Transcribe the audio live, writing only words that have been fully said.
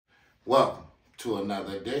Welcome to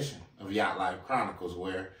another edition of Yacht Life Chronicles,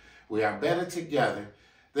 where we are better together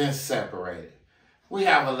than separated. We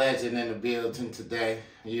have a legend in the building today.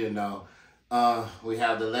 We have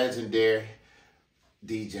the legendary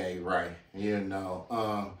DJ Ray.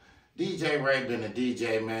 DJ Ray been a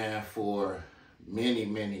DJ, man, for many,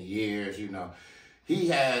 many years. He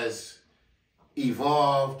has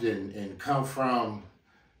evolved and come from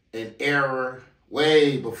an era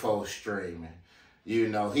way before streaming.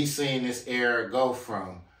 He's seen this era go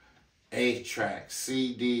from 8-tracks,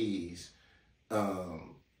 CDs,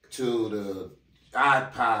 to the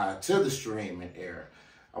iPod, to the streaming era.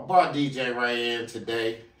 I brought DJ Ray in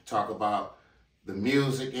today to talk about the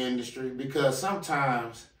music industry, because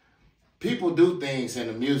sometimes people do things in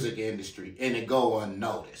the music industry and it go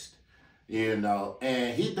unnoticed, and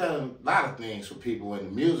he done a lot of things for people in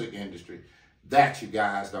the music industry that you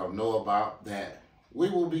guys don't know about, that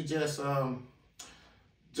we will be just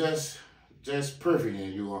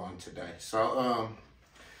previewing you on today. So,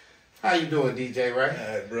 how you doing, DJ Ray?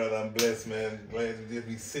 All right, brother, I'm blessed, man. Glad to just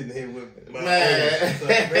be sitting here with my man. So,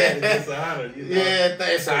 man, it's an honor. Yeah,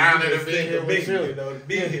 it's an honor to be here with you. To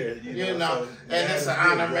be here. So, and it's an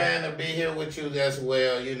honor, man, to be here with you as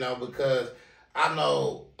well. Because I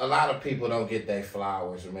know a lot of people don't get their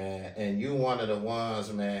flowers, man, and you one of the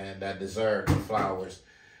ones, man, that deserve the flowers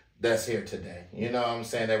that's here today. You know what I'm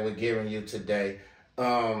saying? That we're giving you today.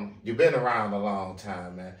 You've been around a long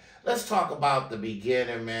time, man. Let's talk about the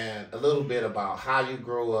beginning, man. A little bit about how you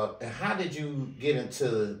grew up and how did you get into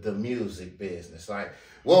the music business? Like,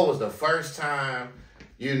 what was the first time,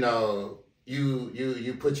 you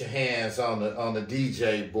put your hands on the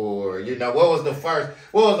DJ board? What was the first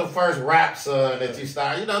rap song that you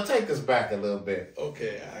started? Take us back a little bit.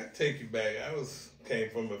 Okay, I take you back. Came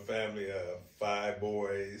from a family of 5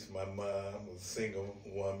 boys. My mom was a single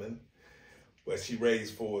woman. But she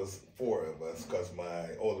raised four of us, because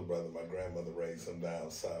my older brother, my grandmother raised him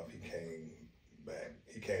down south. He came back.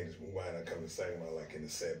 He wound up coming to Saginaw like in the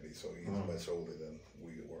 70s, so he's much older than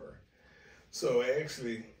we were. So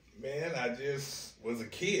actually, man, I just was a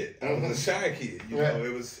kid. I was a shy kid.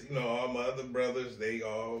 It was, all my other brothers, they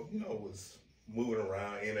all, was moving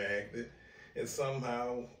around, interacted. And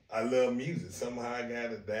somehow I love music. Somehow I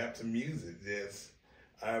got adapted to music.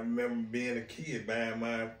 I remember being a kid buying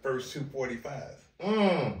my first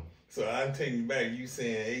 245s. So I'm taking you back. You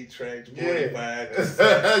saying 8-track,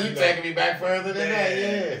 45. You taking me back further than that,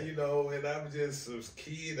 yeah. And I was just a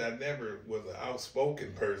kid. I never was an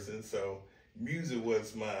outspoken person. So music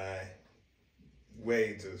was my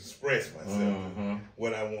way to express myself,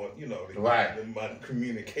 what I want, my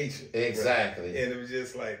communication. Exactly. Right? And it was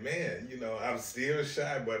just like, man, I was still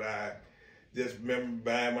shy, but I just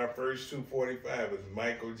remember buying my first 245 was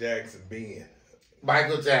Michael Jackson Ben.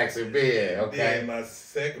 Michael Jackson Ben, okay. Then my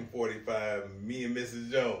second 45, Me and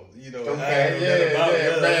Mrs. Jones. Okay, man,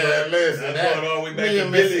 listen. I'm going all the way back Me to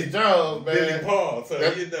and Billy, Mrs. Jones, man. Billy Paul. So,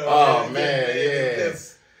 it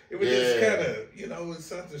was just kind of, it was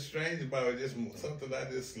something strange about it, just something I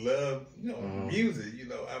just loved, music.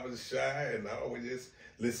 I was shy and I always just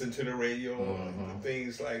listened to the radio and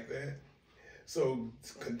things like that. So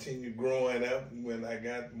continued growing up. When I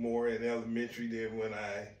got more in elementary, then when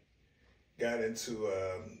I got into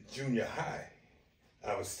junior high,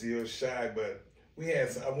 I was still shy, but I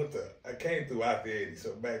came through I-30.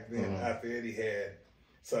 So back then, I-30 had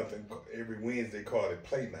something every Wednesday called it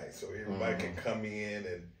play night. So everybody can come in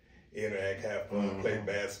and interact, have fun, play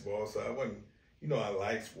basketball. So I wasn't, I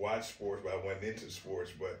liked watch sports, but I wasn't into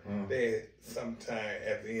sports. But they had sometime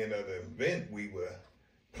at the end of the event, we would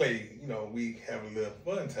play, we have a little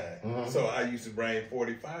fun time. So I used to bring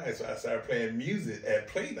 45, so I started playing music at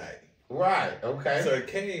play night. Right, okay. So it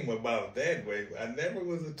came about that way. I never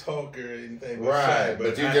was a talker or anything. Right,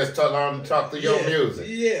 but you just learned to talk to your music.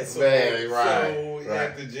 Yeah, so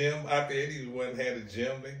at the gym, I-30 one had a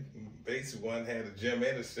gym. Basically, one had a gym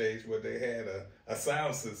and a stage where they had a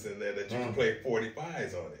sound system there that you could play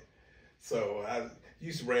 45s on it. So I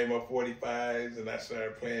used to bring my 45s and I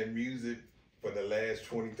started playing music for the last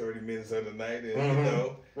 20, 30 minutes of the night. And,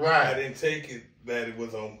 I didn't take it that it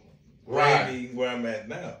was on where I'm at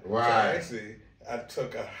now. Right. So actually, I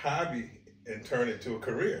took a hobby and turned it to a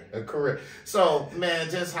career. So, man,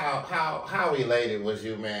 just how elated was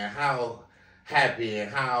you, man? How happy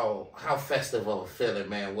and how festive of a feeling,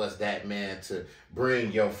 man, was that, man, to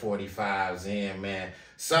bring your 45s in, man?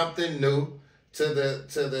 Something new to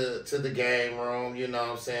the game room, you know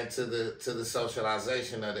what I'm saying, to the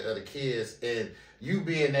socialization of the kids, and you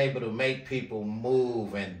being able to make people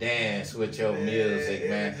move and dance with your music,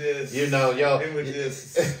 man. It was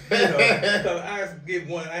just, so I get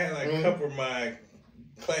one. I had like a couple of my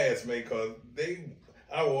classmate, because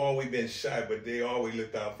I was always been shy, but they always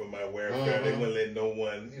looked out for my welfare. They wouldn't let no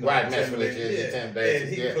one, mess with you. And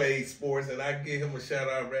he played sports, and I give him a shout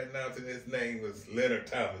out right now to his name was Leonard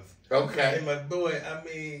Thomas. Okay. And my boy, I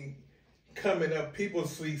mean, coming up, people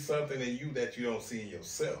see something in you that you don't see in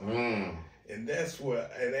yourself. And that's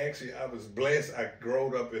what, and actually I was blessed. I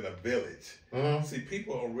grew up in a village. See,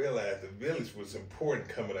 people don't realize the village was important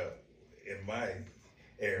coming up in my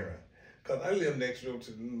era. Because I lived next door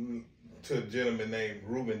to a gentleman named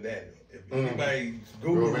Reuben Daniel. If anybody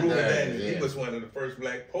Google Reuben Daniel, he was one of the first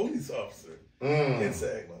black police officers in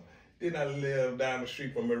Saginaw. Then I lived down the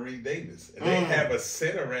street from Marie Davis. And they have a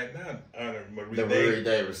center right now honoring Marie Davis. The Marie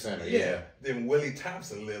Davis Center, yeah. Then Willie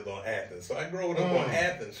Thompson lived on Athens. So I grew up on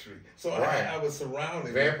Athens Street. So I was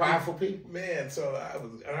surrounded. Very powerful people. Man, so I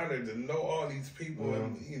was honored to know all these people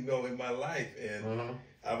in my life. And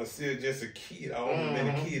I was still just a kid. I always been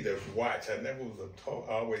a kid that watched. I never was a talk.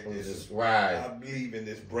 I always just I believe in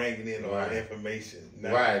this bringing in all the information.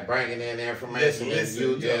 Now, bringing in the information.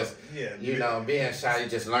 You know, being shy, you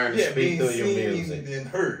just learn to speak through your music. And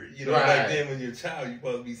heard. Back then when you're a child, you're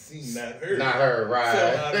supposed to be seen, not heard. Not heard, right.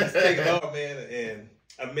 So I was taking off, man, and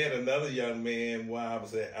I met another young man while I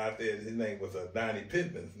was out there. His name was Donnie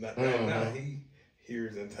Pittman. Now he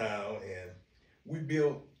here's in town, and we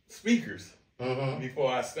built speakers.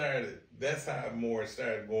 Before I started, that's how I more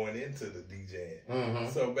started going into the DJing.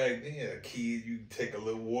 So back then, a kid, you take a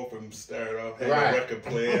little wharf and start off having a record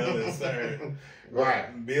player and start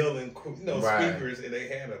building, speakers. And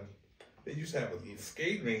they used to have a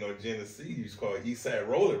skate ring on Genesee, used to call it East Side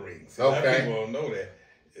Roller Rings. A lot of people don't know that.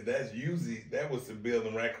 That was the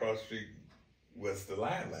building right across the street. Was the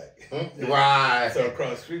limelight. So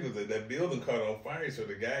across the street was that building caught on fire. So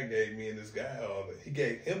the guy gave me and this guy he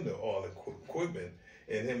gave him all the equipment,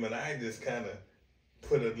 and him and I just kind of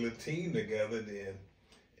put a little team together. Then,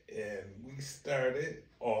 and we started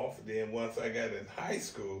off. Then once I got in high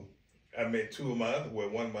school, I met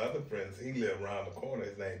one of my other friends. He lived around the corner.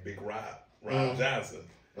 His name Big Rob Johnson.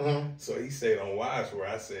 So he stayed on Wise where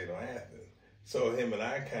I stayed on Athens. So him and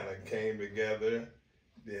I kind of came together.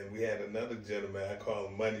 Then we had another gentleman, I call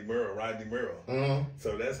him Rodney Merrill.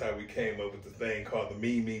 So that's how we came up with the thing called the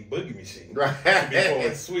Mean Boogie Machine.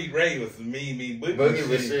 Before Sweet Ray was the Mean Boogie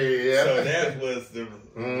Machine. So that was the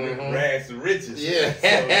rags to riches. Yeah. So,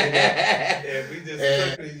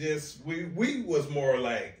 and we was more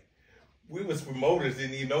like, we was promoters,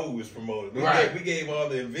 didn't even know we was promoters. We gave all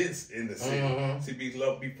the events in the city. See,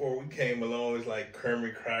 before we came along, it's like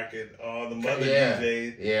Kermit Crockett, all the mother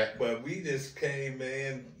DJs. But we just came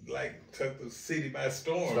in, like, took the city by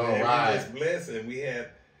storm. We just blessed, and we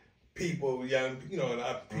had people,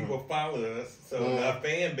 people followed us. So our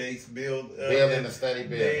fan base built in the steady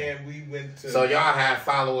building. Then we went to. So y'all had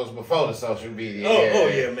followers before the social media. Oh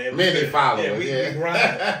yeah, man. Many followers. We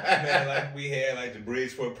grind. Man, like we had the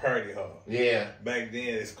Bridgeport Party Hall. Yeah. Back then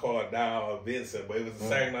it's called Dow Event Center, but it was the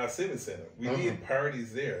Saginaw Civic Center. We did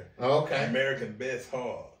parties there. Okay. American Best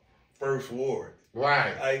Hall, First Ward.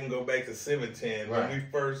 Right. I can go back to Civitan. When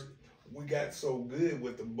we got so good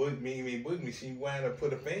with the Mean Boogie Machine, we wound up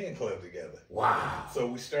put a fan club together. Wow. So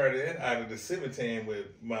we started that out of the Civitan with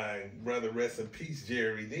my brother, rest in peace,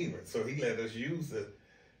 Jerry Redeemer. So he let us use the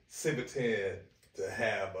Civitan to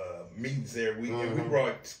have meetings there. And we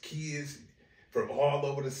brought kids from all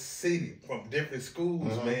over the city, from different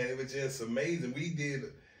schools, man. It was just amazing. We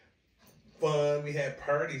did fun. We had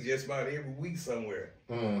parties just about every week somewhere.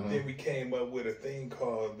 Then we came up with a thing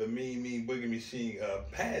called the Mean Boogie Machine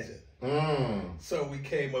pageant. So we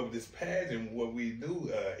came up with this pageant. What we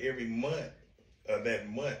do every month,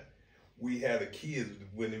 we had the kids,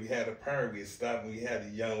 when we had a party, we'd stop and we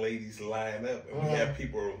had the young ladies line up, and we had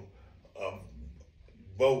people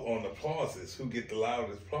vote on the applauses, who get the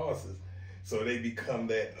loudest applauses. So they become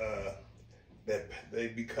they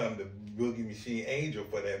become the Boogie Machine Angel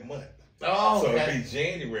for that month. Oh, so it'd be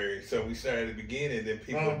January. So we started at the beginning, then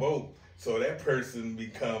people vote. So that person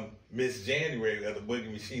become Miss January of the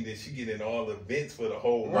Boogie Machine. Then she get in all the events for the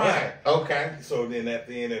whole month. Okay. So then at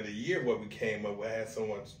the end of the year, what we came up with, I had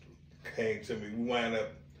someone came to me. We wound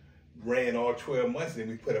up ran all 12 months. Then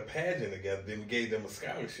we put a pageant together. Then we gave them a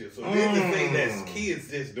scholarship. So this is the thing that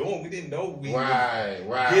kids just doing. We didn't know we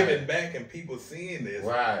were giving back and people seeing this.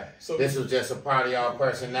 So this was just a part of y'all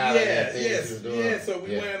personality. So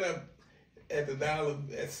we wound up at the Dollar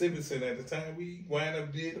at Civic Center at the time. We wound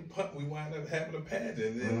up having a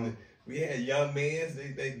pageant. And we had young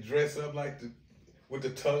men. They dress up like with the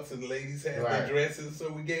tux, and the ladies had their dresses, so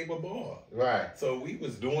we gave a ball. Right. So we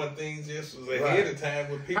was doing things just ahead of time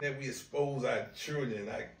with people that we expose our children,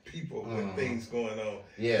 our people, with things going on.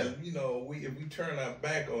 Yeah. And, you know, if we turn our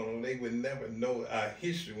back on them, they would never know our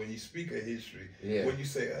history. When you speak of history, when you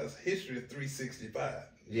say us, history is 365.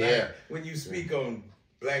 Yeah. Like, when you speak on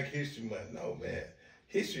Black History Month, no, man.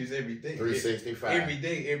 History is every day. 365. Every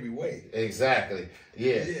day, every way. Exactly.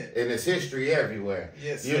 Yeah. And it's history everywhere.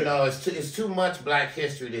 Yes, you know, it's too much Black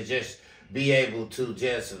history to just be able to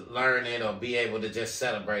just learn it or be able to just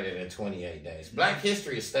celebrate it in 28 days. Black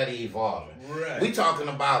history is steady evolving. Right. We talking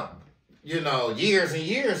about, you know, years and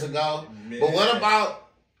years ago. Man. But what about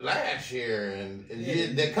last year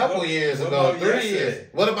and a couple years ago, 3 years?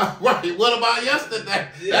 What about What about yesterday?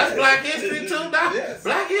 That's Black history too now.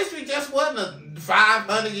 Black history just wasn't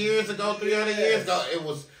 500 years ago, 300 years ago. It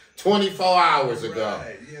was 24 hours ago.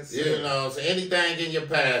 Right. Yes, you know, so anything in your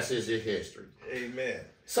past is your history. Amen.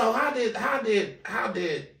 So how did,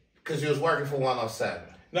 because you was working for 107.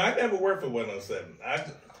 No, I never worked for 107.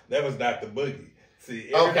 That was Dr. Boogie.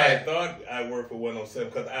 See, everybody thought I worked for 107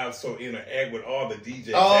 because I was so interact with all the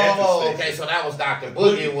DJs. Oh, okay, so that was Dr.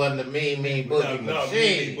 Boogie, wasn't the mean Boogie Machine. No,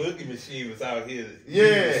 Mean Boogie Machine was out here in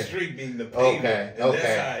the street beating the pavement. And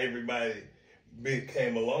that's how everybody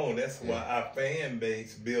came along. That's why our fan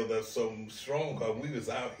base built up so strong, because we was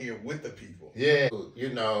out here with the people. Yeah. You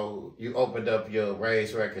know, you opened up your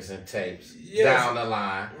Ray's Records and Tapes down the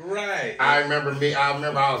line. Right. I remember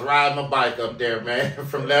I was riding my bike up there, man,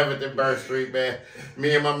 from 11th and Burr Street, man.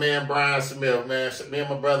 Me and my man Brian Smith, man. Me and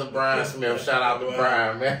my brother Brian Smith. Shout out to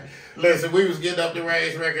Brian, man. Listen, we was getting up the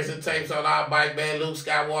Ray's Records and Tapes on our bike, man. Luke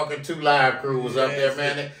Skywalker, 2 Live Crew was up there,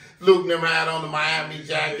 man. Luke them had on the Miami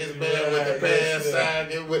jackets, man, with the pants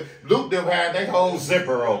sagging. Luke them had their whole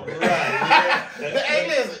zipper open. Hey,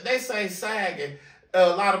 listen, they say sagging. A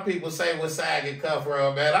lot of people say where sagging come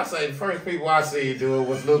from, man. I say the first people I see do it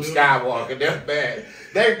was Luke Skywalker. They're bad.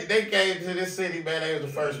 They came to this city, man. They were the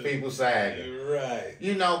first people sagging. Right.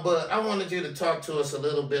 You know, but I wanted you to talk to us a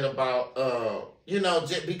little bit about, you know,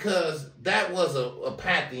 because that was a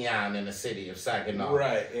pantheon in the city of Saginaw.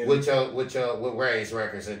 Right. With Ray's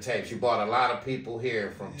Records and Tapes. You brought a lot of people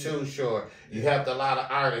here from Too Short. You helped a lot of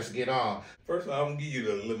artists get on. First of all, I'm going to give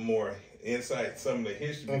you a little more insight, some of the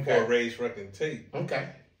history before Ray's Records and Tape. Okay.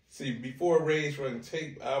 See, before Ray's Records and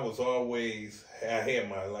Tape,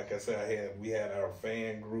 we had our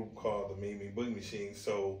fan group called the Mean Boogie Machine.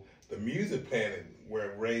 So the Music Planet,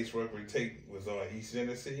 where Ray's Records and Tape was on East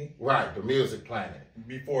Tennessee. Right, the Music Planet.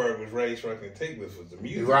 Before it was Ray's Records and Tape, was the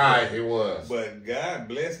Music Planet. Planet. It was. But God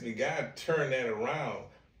blessed me. God turned that around.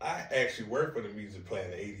 I actually worked for the Music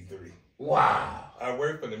Planet in '83. Wow. I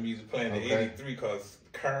worked for the Music Planet in '83 because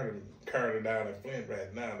Carter down in Flint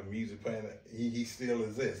right now, the Music Planet, he still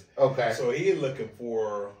exists. Okay. So he looking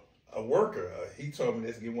for a worker. He told me,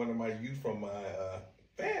 let's get one of my youth from my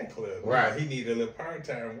fan club. Right. He needed a little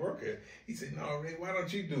part-time worker. He said, no, Ray, why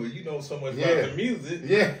don't you do it? You know so much about the music.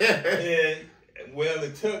 Yeah. And well,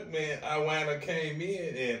 it took, man, I wound up came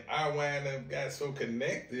in and I wound up got so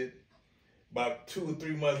connected. About 2 or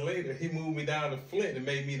 3 months later, he moved me down to Flint and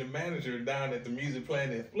made me the manager down at the Music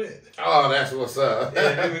Planet in Flint. Oh, that's what's up.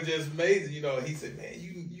 And it was just amazing. You know, he said, man,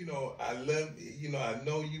 you know, I love, you know, I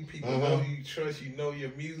know you, people know you, trust you, know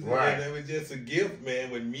your music. Right. And it was just a gift,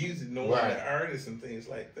 man, with music, knowing the artists and things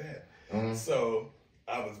like that. So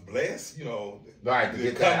I was blessed, you know. Right, to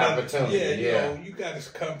get that opportunity. You know, you got to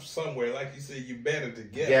come somewhere. Like you said, you better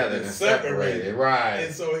together than separated. Right.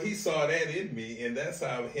 And so he saw that in me, and that's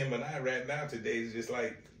how him and I right now today is just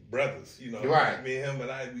like brothers, you know. Right. Me and him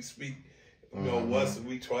and I, we speak, you know, once a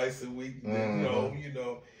week, twice a week. You know,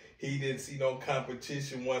 he didn't see no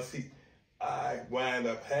competition once I wind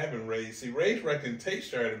up having Ray's. See, Ray's Records and Tape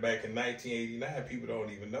started back in 1989. People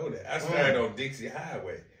don't even know that. I started on Dixie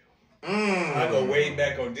Highway. I go way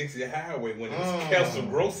back on Dixie Highway when it was Kessel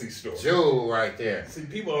Grocery Store. Jewel right there. See,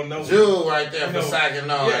 people don't know. Jewel right there for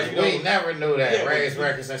Saginaw. We never knew that. Ray's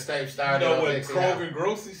Records and Tapes started on Dixie Highway. Kroger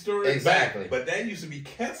Grocery Store? Exactly. But that used to be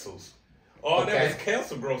Kessel's. All that was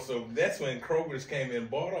Kessel Grocery Store. That's when Kroger's came in and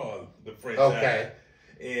bought all the franchise.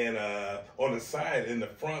 And on the side, in the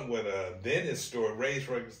front with a dentist store, Ray's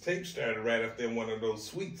Records Tape started right up there in one of those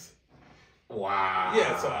suites. Wow.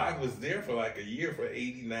 Yeah, so I was there for like a year, for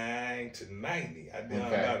 89 to 90. I've been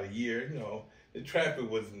on about a year. You know, the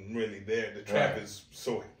traffic wasn't really there. The traffic is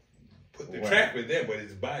traffic there, but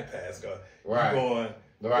it's bypassed. You're going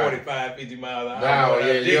 45, 50 miles an hour.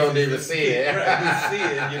 No, you don't even see it. Right, you see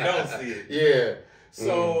it, you don't see it. Yeah.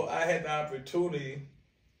 So I had the opportunity.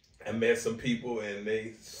 I met some people, and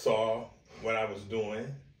they saw what I was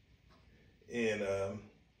doing, and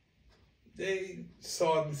they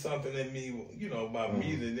saw something in me, you know, about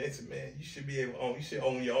music. And they said, man, you should you should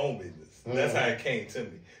own your own business. That's how it came to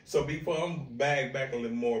me. So before I'm back a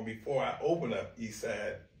little more, before I open up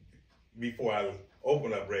Eastside, before I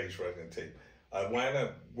open up Rage Record and Tape, I wound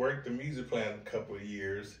up worked the music plant a couple of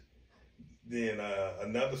years. Then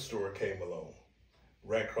another store came along,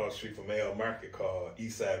 right across the street from L Market, called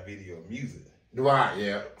Eastside Video Music. Right,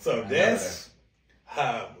 yeah. So that's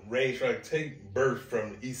how Rage Record Tape birthed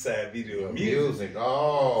from Eastside Video Music.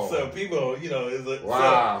 Oh. So people, you know, it's a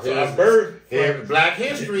wow. So I birthed from Black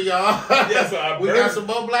History, y'all. Yeah, so we got some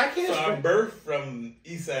more Black History. So I birthed from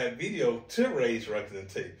Eastside Video to Rage Record and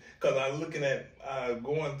Tape. Because I'm looking at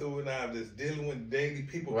going through it now, just dealing with daily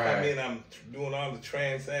people come in, I'm doing all the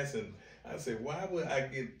transactions. I said, why would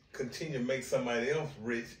I continue to make somebody else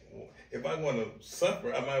rich? If I want to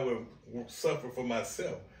suffer, I might well suffer for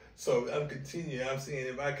myself. So I'm continuing. I'm seeing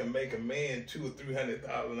if I can make a man $200,000 or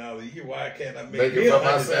 $300,000 a year, why can't I make it for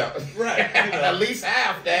myself? Right, you know, at least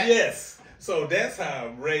half that. Yes. So that's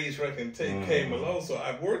how Rage Record and Tape came along. So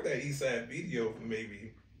I worked at Eastside Video for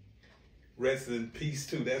maybe, rest in peace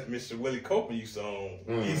too. That's Mr. Willie Copeland used to own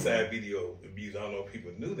Eastside Video Abuse. I don't know if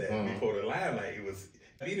people knew that before the limelight.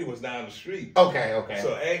 Video was down the street. Okay.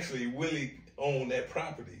 So actually, Willie owned that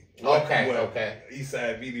property. Okay.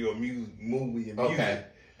 Eastside Video Movie and Music. Okay.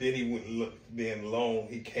 Then he went. Then alone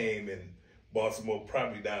he came and bought some more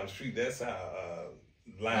property down the street. That's how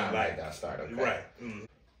limelight got started. Okay. Right.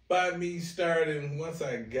 By me starting, once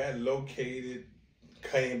I got located,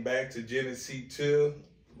 came back to Genesee to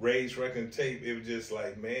Rage Record and Tape, it was just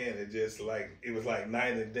like, man, it was like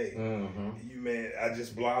night and day. Man, I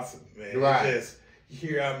just blossomed, man. Right.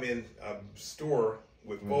 Here I'm in a store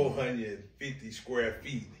with 450 square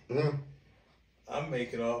feet. I'm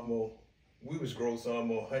making almost, we was grossing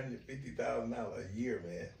almost $150,000 a year,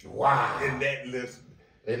 man. Wow. In that little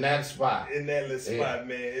spot,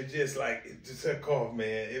 man. It just took off,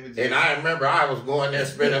 man. It was just, and I remember I was going there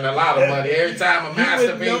spending a lot of money. Every time a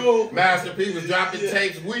Master P was dropping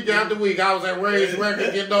tapes week after week, I was at Ray's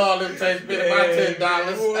Record getting all them tapes, spending my $10.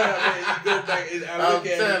 I'm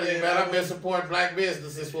telling you, man, I've been supporting black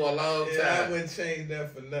businesses for a long time. I wouldn't change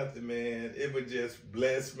that for nothing, man. It was just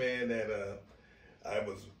blessed, man, that I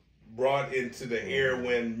was brought into the era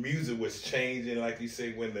when music was changing, like you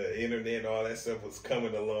say, when the internet and all that stuff was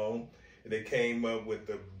coming along. And they came up with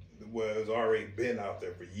it's already been out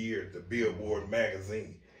there for years, the Billboard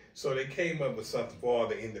magazine. So they came up with something for all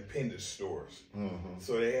the independent stores.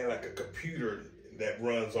 So they had like a computer that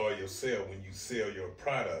runs all your sales when you sell your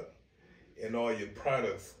product, and all your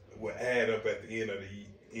products will add up at the end of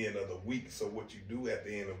the week. So what you do at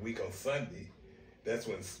the end of the week on Sunday, that's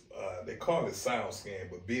when they call it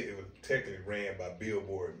SoundScan, but it was technically ran by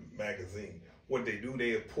Billboard magazine. What they do,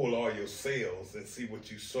 they pull all your sales and see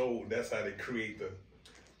what you sold. That's how they create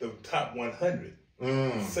the top 100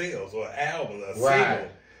 sales or albums or single.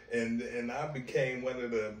 And I became one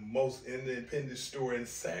of the most independent store in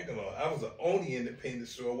Saginaw. I was the only independent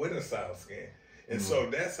store with a SoundScan. And so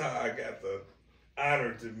that's how I got the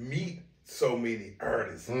honor to meet so many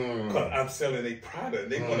artists. Because I'm selling a product.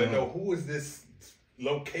 They want to know, who is this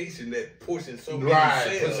location that pushing so many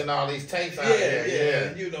sales, pushing all these tapes out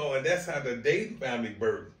there. You know, and that's how the Dayton family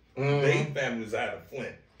birthed. Dayton family was out of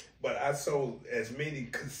Flint, but I sold as many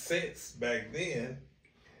cassettes back then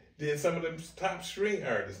some of them top string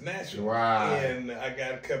artists, national. And I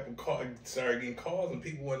got a couple calls, started getting calls, and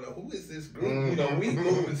people want to know, who is this group? You know,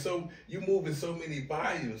 you moving so many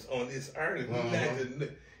volumes on this artist. We had to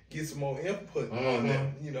get some more input on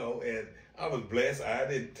them, you know, and I was blessed. I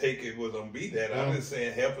didn't take it was on be that. I was just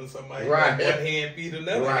saying helping somebody one hand feed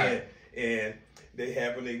another hand. And they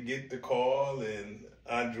happened to get the call, and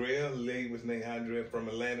Andrea, the lady was named Andrea from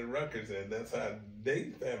Atlanta Records, and that's how they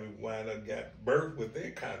family wound up got birthed with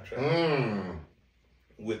their contract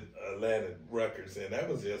with Atlanta Records, and that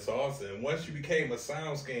was just awesome. And once you became a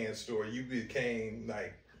SoundScan store, you became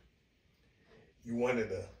like, you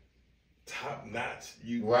wanted a top notch.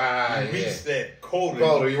 You reached that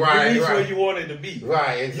quota. You reached where you wanted to be.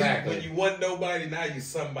 Exactly. When you wasn't nobody, now you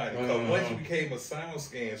somebody. Because once you became a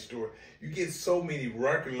SoundScan store, you get so many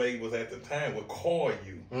record labels at the time would call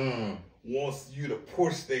you, wants you to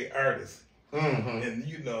push their artists. And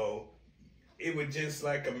you know, it was just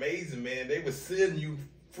like amazing, man. They were sending you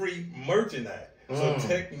free merchandise. So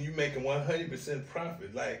technically you making 100%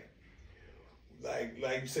 profit. Like,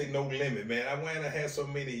 like you say, no limit, man. I want to have so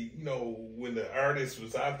many, you know, when the artist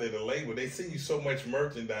was out there, the label, they send you so much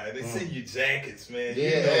merchandise. They send you jackets, man. Yeah.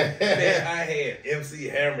 You know, man, I had MC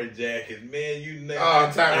Hammer jackets, man. You know,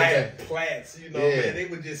 I had Platts, you know, man. They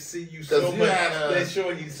would just see you so much. They're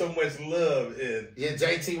showing you so much love. And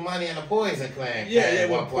JT Money and the Poison Clan. Yeah,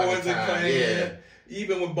 with Poison Clan. Yeah.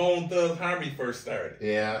 Even when Bone Thugs Harmony first started,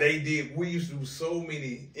 we used to do so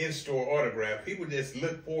many in-store autographs. People just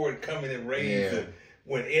look forward coming and raves. And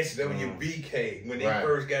when SWB came, when they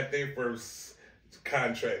first got their first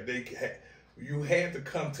contract, you had to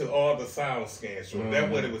come to all the sound scan stores. That's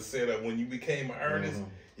what it was set up. When you became an artist,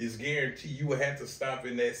 it's guaranteed you would have to stop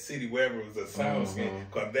in that city wherever it was a sound scan,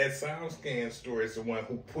 because that sound scan store is the one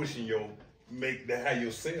who pushing how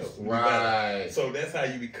your sales. Right. So that's how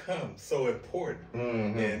you become so important.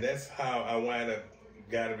 And that's how I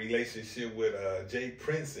got a relationship with Jay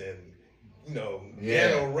Prince and, you know,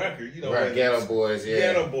 Ghetto Record, you know. Right, Ghetto Boys,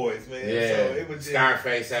 Ghetto Boys, man. Yeah. So it was just,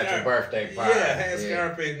 Scarface at your birthday party. Yeah, I had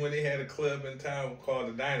Scarface when they had a club in town called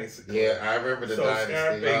the Dynasty Club. Yeah, I remember the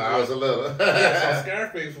Dynasty. I was a little. So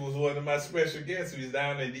Scarface was one of my special guests. He was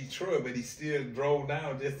down in Detroit, but he still drove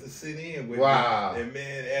down just to sit in with me. And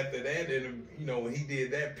man, after that, and you know, when he did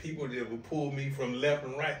that, people that would pull me from left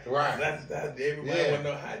and right. Everybody want to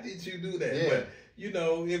know, how did you do that? But you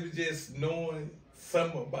know, it was just knowing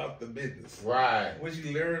something about the business. Right. Once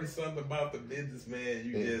you learn something about the business, man,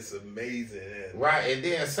 you just amazing. Right. And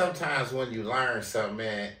then sometimes when you learn something,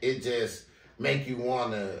 man, it just make you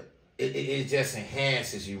want to, it just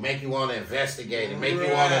enhances you, make you want to investigate it, make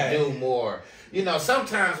you want to do more. You know,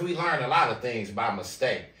 sometimes we learn a lot of things by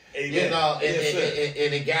mistake. Amen. You know,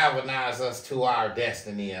 and it galvanizes us to our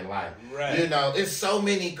destiny in life. Right. You know, it's so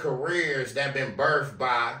many careers that have been birthed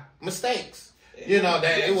by mistakes. You know,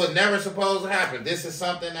 that it was never supposed to happen. This is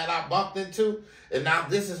something that I bumped into, and now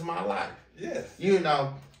this is my life. Yes. You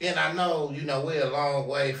know, and I know, you know, we're a long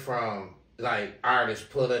way from, like, artists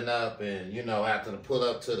pulling up and, you know, after to pull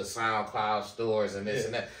up to the SoundCloud stores and this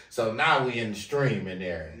and that. So now we in the streaming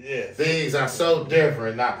area. Yes. Things are so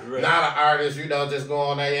different. Now, not an artist, you know, just go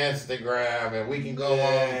on their Instagram and we can go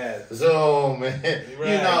on Zoom. And, you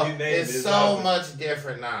know, it's so much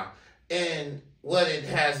different now. And what it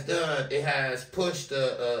has done, it has pushed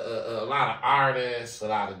a lot of artists, a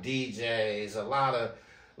lot of DJs, a lot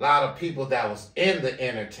of people that was in the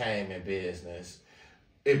entertainment business.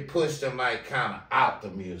 It pushed them like kind of out the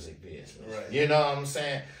music business. Right. You know what I'm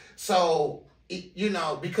saying? So, you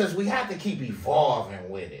know, because we have to keep evolving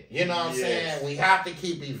with it. You know what I'm saying? We have to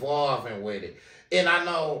keep evolving with it. And I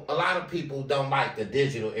know a lot of people don't like the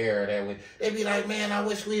digital era that they be like, man, I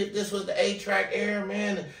wish this was the 8-track era,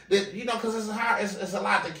 man. That, you know, because it's hard, it's a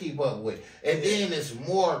lot to keep up with. And then it's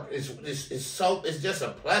more, it's just a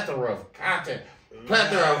plethora of content,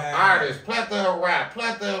 plethora of artists, plethora of rap,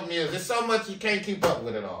 plethora of music. There's so much you can't keep up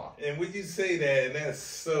with it all. And when you say that, and that's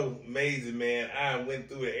so amazing, man. I went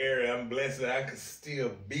through an era. I'm blessed that I could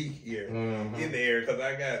still be here in the era, because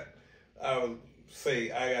I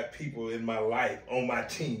got people in my life on my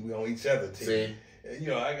team. We on each other's team. See? And, you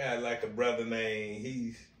know, I got like a brother named,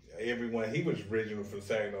 he was original from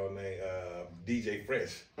Saginaw named DJ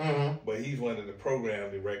Fresh. But he's one of the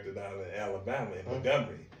program directors down in Alabama, in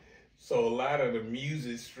Montgomery. So a lot of the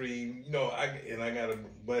music stream, you know, I got a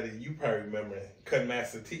buddy, you probably remember, Cut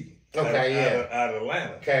Master T. Out of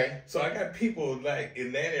Atlanta. Okay. So I got people like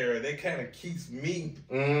in that era, they kind of keeps me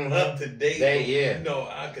up to date. You know,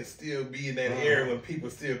 I could still be in that era when people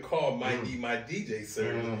still call, might need my DJ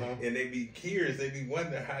service. And they be curious, they be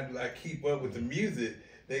wondering, how do I keep up with the music?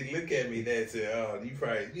 They look at me and say, oh, you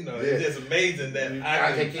probably, you know, it's just amazing that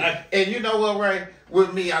and you know what, Ray?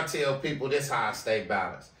 With me, I tell people this how I stay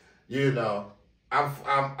balanced. You know, I'm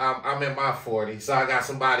in my 40s, so I got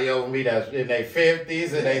somebody over me that's in their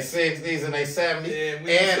 50s and their 60s and their 70s,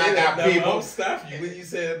 and I got people. I'll stop you when you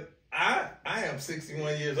said I am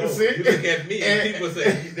 61 years old. See? You look at me and people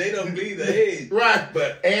say they don't believe the age, right?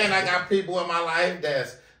 And I got people in my life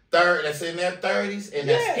that's in their 30s and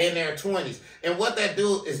that's in their 20s, and what that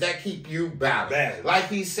do is that keep you balanced. Like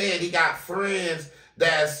he said, he got friends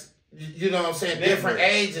that's, you know what I'm saying, different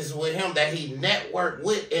ages with him that he networked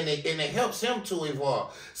with, and it helps him to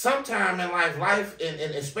evolve. Sometime in life, and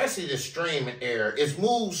especially the streaming era, it's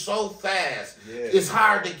moved so fast, it's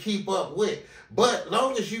hard to keep up with. But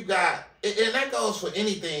long as you got, and that goes for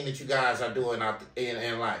anything that you guys are doing out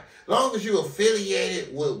in life, long as you're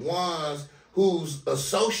affiliated with ones who's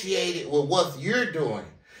associated with what you're doing,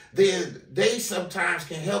 then they sometimes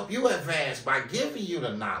can help you advance by giving you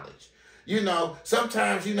the knowledge. You know,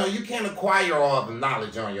 sometimes, you know, you can't acquire all the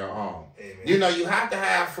knowledge on your own. Amen. You know, you have to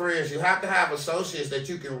have friends, you have to have associates that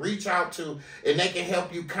you can reach out to, and they can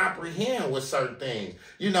help you comprehend with certain things.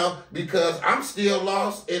 You know, because I'm still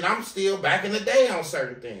lost, and I'm still back in the day on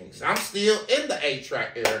certain things. I'm still in the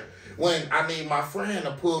 8-track era when I need my friend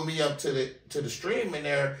to pull me up to the streaming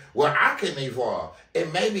era where I can evolve,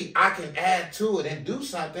 and maybe I can add to it and do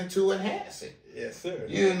something to enhance it. Yes, sir.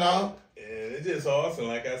 You know? And it's just awesome.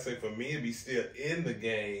 Like I say, for me to be still in the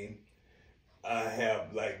game, I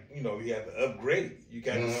have, like, you know, you have to upgrade. You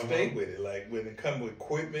got to stay with it. Like, when it comes with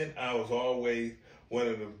equipment, I was always one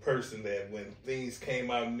of the person that when things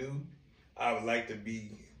came out new, I would like to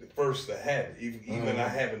be the first to have it. Even I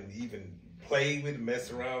haven't even played with it,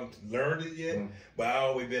 messed around, learned it yet, but I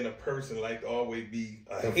always been a person like to always be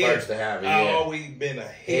ahead. The first to have it, I always been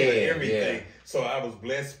ahead of everything. Yeah. So I was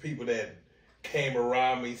blessed people that came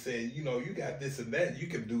around me saying, you know, you got this and that, you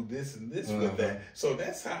can do this and this with that. So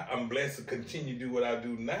that's how I'm blessed to continue to do what I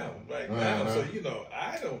do now, now. So, you know,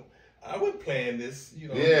 I would plan this, you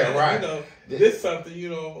know. Yeah, right. You know, this something, you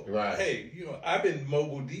know, hey, you know, I've been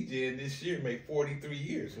mobile DJing this year, make 43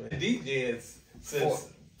 years, man. DJing since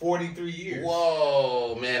 43 years.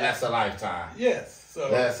 Whoa, man, that's a lifetime. Yes. So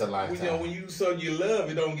that's a lifetime. You know, when you so you love,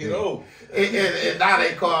 it don't get old. And now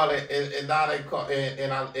they call it, and now they call,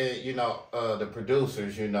 you know, the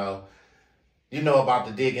producers, you know about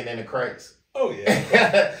the digging in the crates. Oh yeah.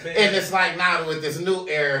 And it's like now with this new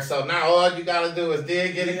era, so now all you gotta do is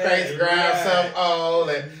dig in the crates, grab some old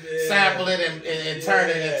and sample it and turn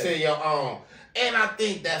it into your own. And I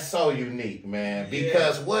think that's so unique, man,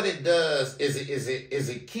 because what it does is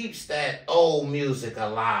it keeps that old music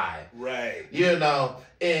alive. Right. You know,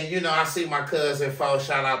 and you know, I see my cousin Fo,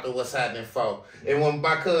 shout out to What's Happening Fo. And when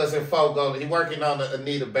my cousin Fo he working on the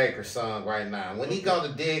Anita Baker song right now. When he go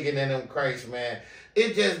to digging in them crates, man,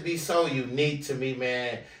 it just be so unique to me,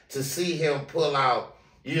 man, to see him pull out,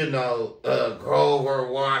 you know,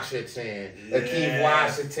 Grover Washington, Keith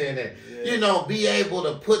Washington, and you know, be able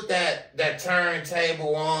to put that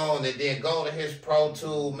turntable on and then go to his Pro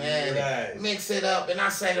Tool, man, and mix it up. And I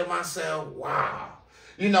say to myself, wow.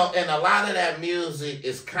 You know, and a lot of that music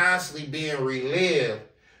is constantly being relived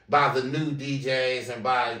by the new DJs and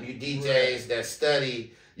by you DJs that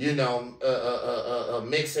study, you know,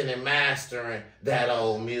 mixing and mastering that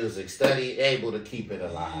old music, able to keep it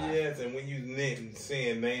alive. Yes, and when you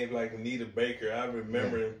seeing names like Anita Baker, I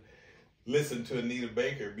remember listening to Anita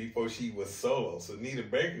Baker before she was solo. So Anita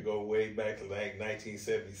Baker go way back to like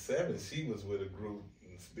 1977. She was with a group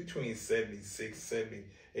between 76,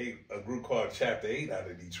 78, a group called Chapter 8 out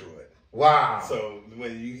of Detroit. Wow. So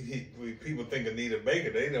when people think Anita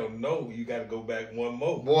Baker, they don't know you got to go back one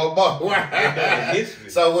more. Right.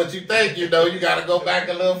 History. So what you think, you know, you got to go back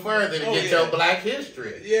a little further to get your black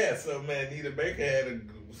history. Yeah, so man, Anita Baker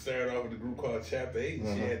started off with a group called Chapter 8.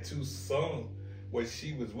 She had 2 songs where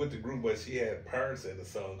she was with the group, but she had parts in a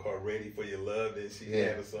song called Ready for Your Love, and she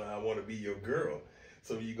had a song, I Want to Be Your Girl.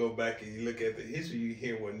 So you go back and you look at the history, you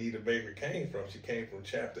hear where Anita Baker came from. She came from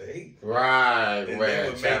Chapter 8.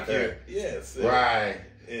 Right, Chapter 8. Yes. Right.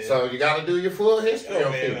 So you got to do your full history. Oh,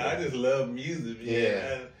 man, I just love music.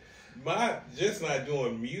 Yeah. Just not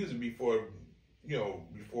doing music before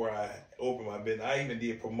I opened my business, I even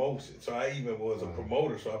did promotion. So I even was a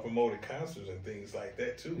promoter, so I promoted concerts and things like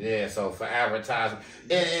that too. Yeah, so for advertising,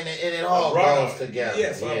 and it all goes together.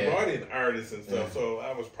 Yeah, so I brought in artists and stuff. So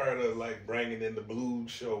I was part of like bringing in the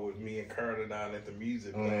blues show with me and Carter down at the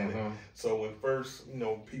Music Planet. So when first, you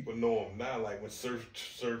know, people know him now, like when Sir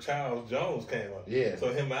Charles Jones came up. Yeah.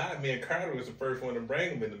 So me and Carter was the first one to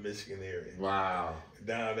bring him in the Michigan area. Wow.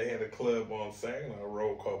 Down they had a club on Saginaw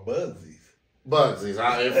Road called Bugsy's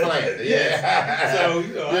out in Flanders. So,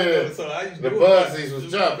 you know, I used to the Bugsy's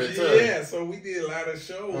was jumping too. Yeah, so we did a lot of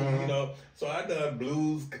shows, you know. So I done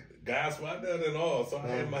blues, gospel, I done it all. So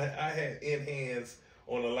I had in hands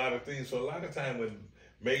on a lot of things. So a lot of time when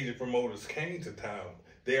major promoters came to town,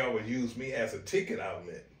 they always used me as a ticket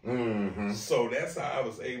outlet. So that's how I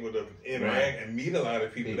was able to interact and meet a lot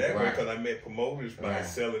of people that way, because I met promoters by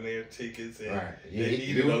selling their tickets. And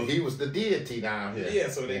he was the deity down here. Yeah,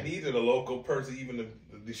 so they needed a local person even to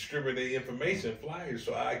distribute their information, flyers.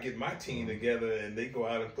 So I get my team together and they go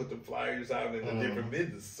out and put the flyers out in the different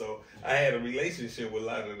businesses. So I had a relationship with a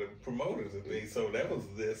lot of the promoters and things. So that was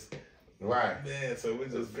this. Right. Man, so it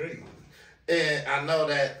was just great. And I know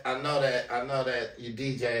that you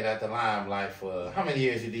DJ'd at the Limelight for how many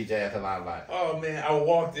years? You DJ'd at the Limelight? Oh man, I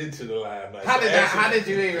walked into the Limelight. How did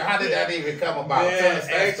that even come about? Man,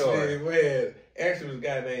 actually, it was a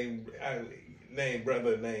guy named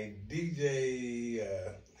brother named DJ.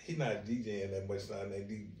 He not DJing that much now.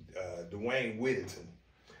 Named Dwayne Whittington.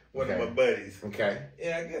 One of my buddies. Okay.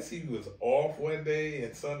 Yeah, I guess he was off one day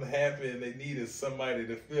and something happened and they needed somebody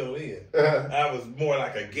to fill in. I was more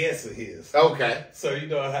like a guest of his. Okay. So you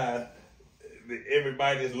know how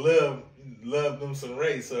everybody just loved him some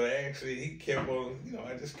Ray. So actually he kept on,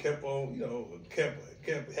 I just kept on,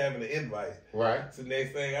 kept having an invite. Right. So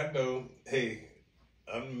next thing I know, hey,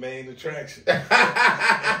 I'm the main attraction. Hey,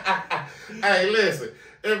 listen.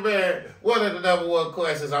 And man, one of the number one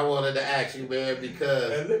questions I wanted to ask you, man,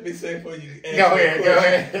 because... And let me say for you... Go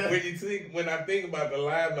ahead. When I think about the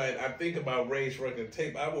limelight, I think about Ray's Record and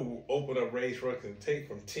Tape. I will open up Ray's Record and Tape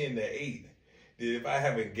from 10 to 8. If I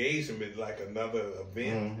have engagement, like another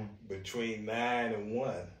event between 9 and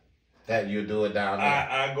 1. That you do it down there.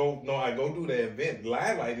 I go do the event.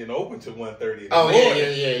 Limelight didn't open till 1:30. Oh,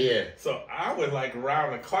 yeah. So I was like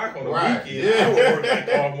around the clock on the right. weekend. Yeah. I would work like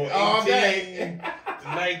almost all 18 day.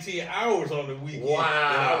 to 19 hours on the weekend. Wow. And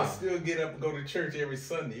I would still get up and go to church every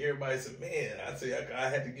Sunday. Everybody said, man, I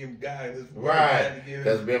had to give God this word. Right.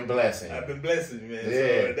 That's been blessing. I've been blessing, man.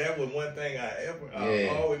 Yeah. So that was one thing I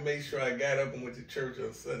always make sure I got up and went to church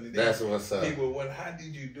on Sunday. That's what's up. People went, how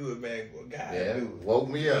did you do it, man? Well, God knew it. Woke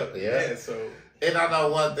me up. Yeah, so... And I know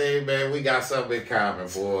one thing, man, we got something in common,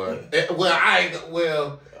 boy.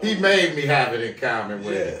 He made me have it in common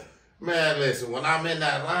with him. Man, listen, when I'm in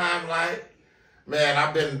that limelight, man,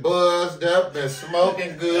 I've been buzzed up, been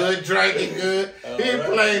smoking good, drinking good. He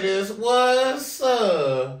played this, what's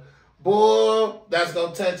up? Boy, that's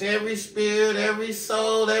going to touch every spirit, every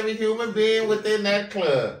soul, every human being within that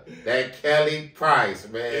club. That Kelly Price,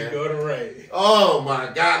 man. You go to Ray. Oh,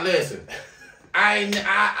 my God, listen.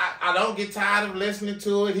 I don't get tired of listening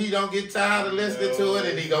to it. He don't get tired of listening to it,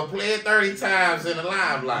 and he gonna play it 30 times in the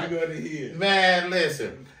limelight. You gotta hear it. Man,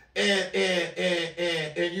 listen. And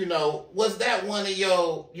was that one of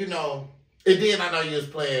your, and then I know you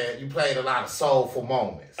played a lot of soulful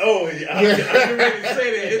moments. Oh, yeah. I'm ready to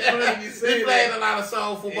say that. It's funny you say that. You played a lot of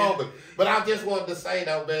soulful moments. But I just wanted to say,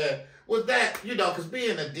 though, man, was that, because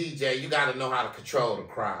being a DJ, you got to know how to control the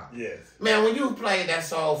crowd. Yes. Man, when you played that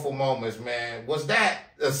soulful moments, man, was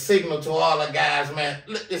that a signal to all the guys, man,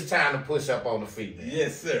 it's time to push up on the feet, man?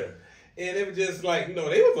 Yes, sir. And it was just like, they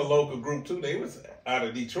was a local group, too. They was out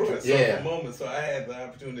of Detroit. Soulful Moments, so I had the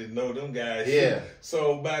opportunity to know them guys. Yeah. Too.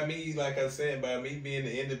 So by me, like I said, by me being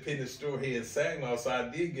an independent store here in Saginaw, so I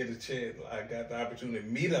did get a chance. I got the opportunity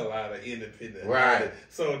to meet a lot of independent artists.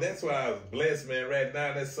 So that's why I was blessed, man. Right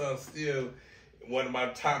now, that song's still one of my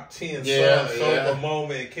top 10 songs. Soulful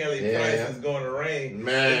Moment, Kelly Price is going to rain.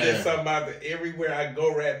 Man. It's just something about everywhere I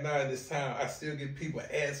go right now in this town, I still get people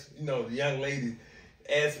ask, the young lady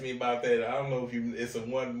asked me about that. I don't know if it's a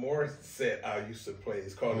one more set I used to play.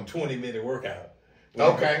 It's called a 20-minute workout.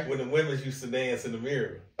 When the women used to dance in the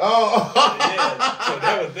mirror. Oh. Yeah, so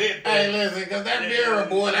that was it. Hey, listen, because that mirror,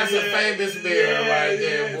 boy, that's a famous mirror right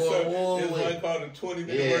there, boy. So there's one called the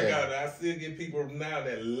 20-minute workout. I still get people now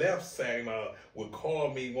that left Saginaw would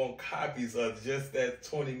call me, want copies of just that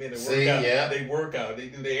 20-minute workout. They work out. They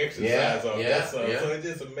do their exercise on that song. So it's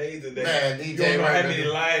just amazing that you don't know how many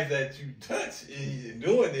lives that you touch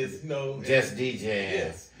doing this, Just DJing.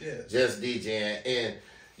 Yes. Just DJing. And,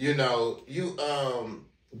 you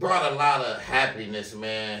brought a lot of happiness,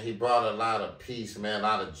 man. He brought a lot of peace, man, a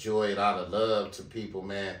lot of joy, a lot of love to people,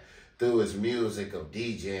 man, through his music of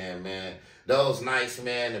DJing, man. Those nights,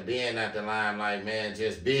 man, of being at the limelight, man,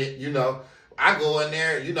 just I go in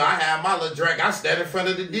there, I have my little drink. I stand in front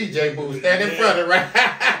of the DJ booth, stand in front of it, right?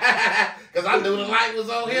 Because I knew the light was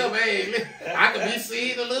on him, man. I could be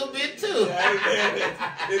seen a little bit, too.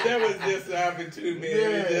 That was just an opportunity, man.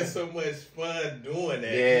 It was just so much fun doing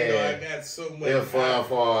that. Yeah. I got so much. It was fun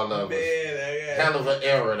for all of us. Man, hell of an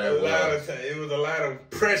era that was. It was a lot of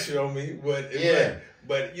pressure on me, but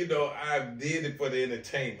But I did it for the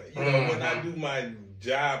entertainment. When I do my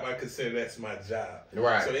job, I consider that's my job.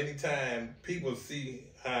 Right. So anytime people see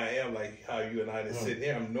how I am, like how you and I just sit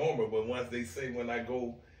here, I'm normal. But once they say when I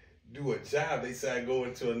go do a job, they say I go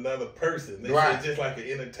into another person. They say just like an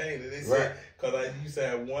entertainer. They say, because I used to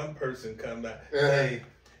have one person come down say,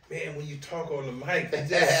 man, when you talk on the mic, it's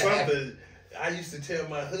just something. I used to tell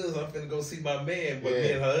my husband I'm finna go see my man, but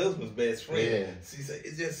me and her husband's best friend. Yeah. She said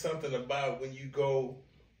it's just something about when you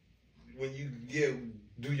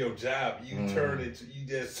do your job, you turn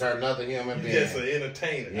another human being. You just an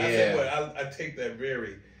entertainer. Yeah. I said, well, I take that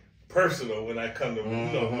very personal when I come to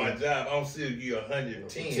my job. I'm still give you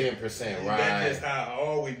 110. 10%, right. That's just how I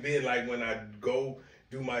always been. Like when I go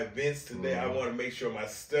do my events today. I want to make sure my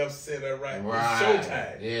stuff's set up right. Right. It's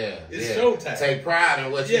showtime. Yeah. It's showtime. Take pride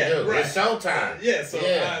in what you do. Right. It's showtime. Yeah, so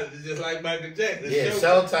just like Michael Jackson. It's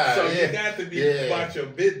showtime. So you got to be about your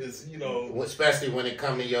business, you know. Especially when it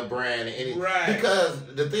comes to your brand and anything. Right. Because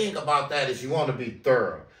the thing about that is you want to be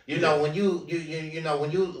thorough. You know, when you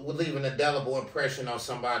when you leave an indelible impression on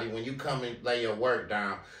somebody, when you come and lay your work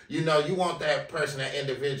down, you know, you want that person, that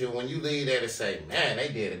individual, when you leave there to say, man, they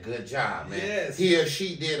did a good job, man. Yes. He or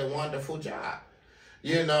she did a wonderful job.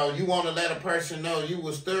 You know, you want to let a person know you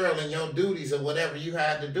was thorough in your duties or whatever you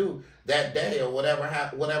had to do that day or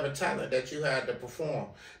whatever talent that you had to perform,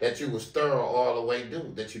 that you was thorough all the way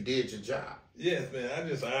through, that you did your job. Yes, man. I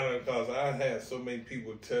just honor it because I had so many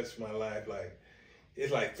people touch my life. Like,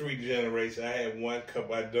 it's like 3 generations. I had one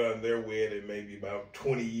couple, I done their wedding maybe about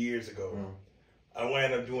 20 years ago. I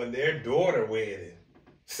wound up doing their daughter wedding.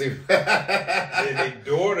 See, then their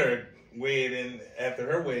daughter wedding, after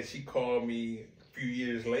her wedding, she called me a few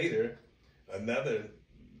years later, another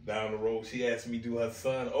down the road, she asked me to do her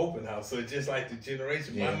son open house. So it's just like the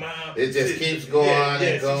generation. My mom, it just keeps going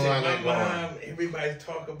and going and going. My mom, everybody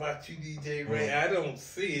talk about you, DJ Ray. I don't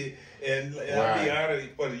see it, and I'll be honest,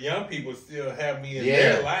 for the young people still have me in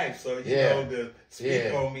their life. So you know, to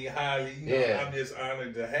speak on me highly, you know, I'm just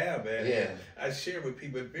honored to have that. And I share with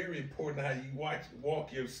people. It's very important how you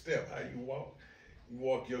walk your step, how you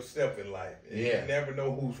walk your step in life. And you never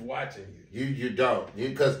know who's watching you. You don't.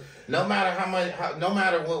 Because no matter no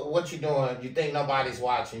matter what you're doing, you think nobody's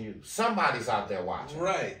watching you. Somebody's out there watching.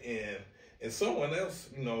 Right. And someone else,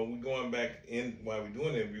 you know, we're going back in while we're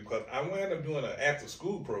doing the interview, because I wound up doing an after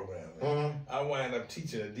school program. I wound up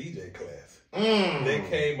teaching a DJ class. They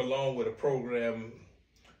came along with a program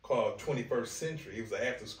called 21st Century. It was an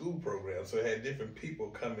after school program. So it had different people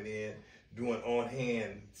coming in doing on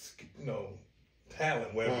hand, you know,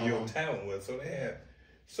 talent, wherever your talent was. So they had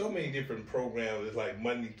so many different programs. It's like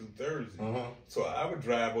Monday through Thursday. So I would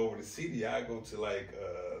drive over the city. I go to like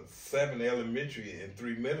 7 elementary and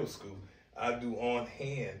 3 middle school. I do on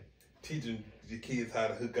hand teaching the kids how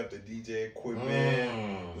to hook up the DJ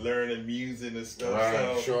equipment, learning music and stuff.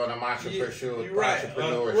 Right, so, showing them entrepreneurship. Right,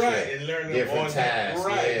 and learning different on tasks.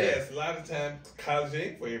 Right, yes. A lot of times college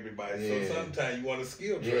ain't for everybody. So sometimes you want a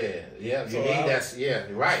skill trade. Yeah, so you need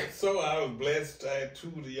that. Right. So I was blessed. I had 2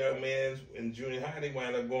 of the young men in junior high. They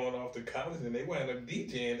wound up going off to college and they wound up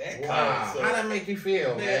DJing at college. So, how that make you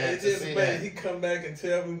feel, man? It just, man, he come back and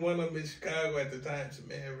tell me, one of them in Chicago at the time, said,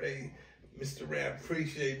 man, Ray, Mr. Ray, I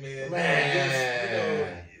appreciate, man. You know,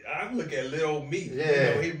 I look at little old me. You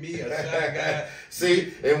know, he me, a shy guy.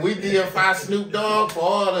 See, and we DFI Snoop Dogg for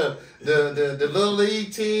all the little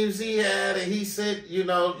league teams he had, and he sent, you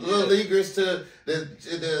know, little leaguers to the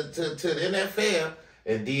NFL,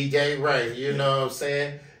 and DJ Ray, you know what I'm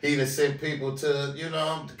saying? He done sent people to, you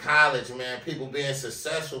know, to college, man. People being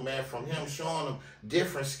successful, man, from him showing them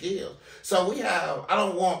different skills. So we have, I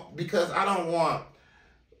don't want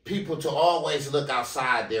people to always look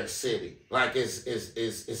outside their city. Like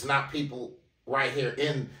it's not people right here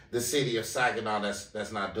in the city of Saginaw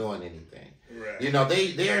that's not doing anything. Right. You know,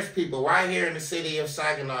 there's people right here in the city of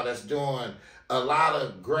Saginaw that's doing a lot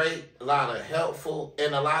of great, a lot of helpful,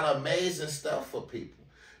 and a lot of amazing stuff for people,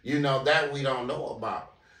 you know, that we don't know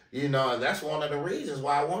about. You know, and that's one of the reasons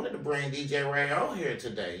why I wanted to bring DJ Ray on here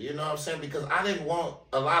today. You know what I'm saying? Because I didn't want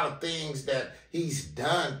a lot of things that he's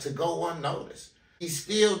done to go unnoticed. He's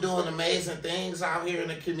still doing amazing things out here in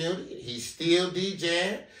the community. He's still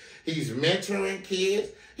DJing. He's mentoring kids.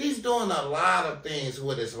 He's doing a lot of things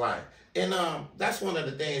with his life. And that's one of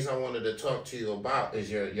the things I wanted to talk to you about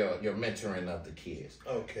is your mentoring of the kids.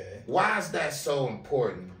 Okay. Why is that so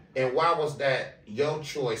important? And why was that your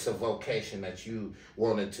choice of vocation that you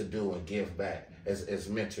wanted to do and give back as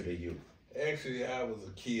mentor to you? Actually, I was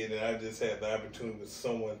a kid and I just had the opportunity with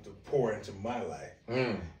someone to pour into my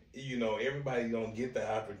life. You know, everybody don't get the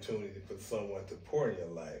opportunity for someone to pour in your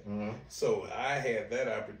life. So I had that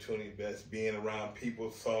opportunity, best being around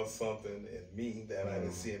people, saw something in me that I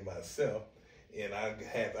didn't see in myself, and I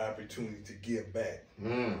had the opportunity to give back.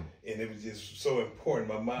 And it was just so important.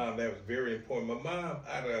 My mom, that was very important. My mom,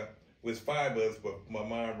 was 5 of us, but my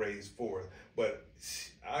mom raised 4. But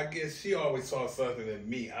I guess she always saw something in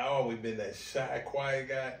me. I always been that shy, quiet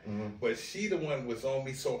guy, but she the one was on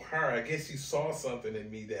me so hard. I guess she saw something in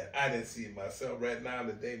me that I didn't see in myself. Right now,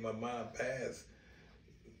 the day my mom passed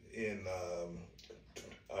in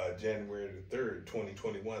January the 3rd,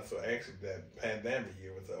 2021. So actually that pandemic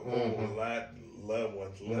year was a whole lot of loved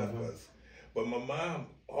ones left us. But my mom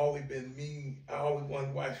always been me. I always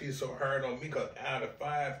wondered why she's so hard on me, because out of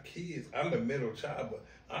 5 kids, I'm the middle child, but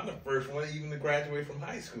I'm the first one even to graduate from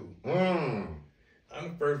high school. I'm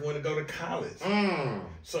the first one to go to college.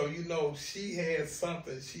 So, you know, she had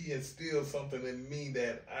something, she instilled something in me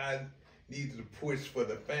that I needed to push for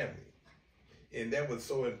the family. And that was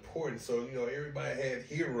so important. So, you know, everybody had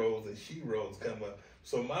heroes and sheroes come up.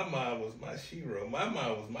 So my mom was my shero. My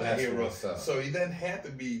mom was my hero. So it doesn't have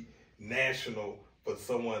to be national for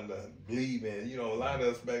someone to believe in. You know, a lot of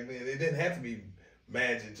us back then, it didn't have to be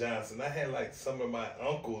Magic Johnson. I had like some of my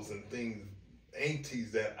uncles and things,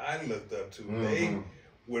 aunties that I looked up to. They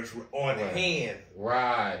was on hand.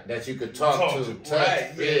 Right. That you could talk to. Touch,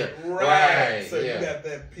 right. feel. Yeah. Right. So you got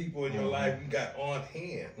that people in your life you got on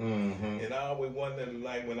hand. And I always wondered,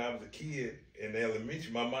 like when I was a kid in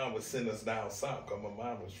elementary, my mom would send us down south because my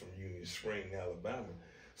mom was from Union Spring, Alabama.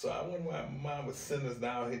 So I wonder why my mom would send us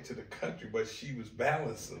down here to the country, but she was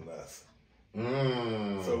balancing us.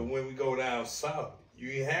 So when we go down south, you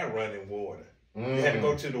ain't have running water. You had to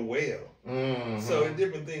go to the well. So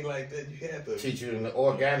different things like that, you had to teach you an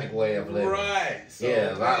organic way of living. Right. So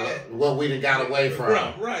yeah, a lot of what we done got away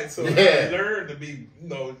from. Right. So I learned to be, you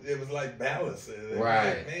know, it was like balancing.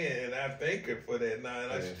 Right. Like, man, and I thank her for that now.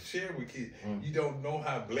 And I share with kids, you don't know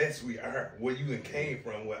how blessed we are, where you came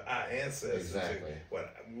from, where our ancestors,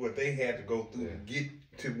 what they had to go through to get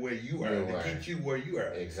to where you are, to get you where you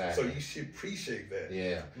are. Exactly. So you should appreciate that.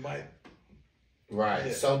 Yeah. Right.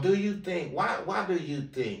 Yeah. So do you think, why do you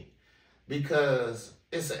think, because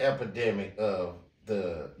it's an epidemic of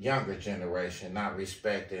the younger generation not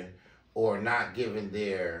respecting or not giving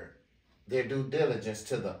their due diligence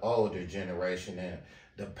to the older generation and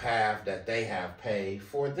the path that they have paved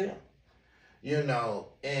for them? You know,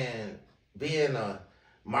 and being a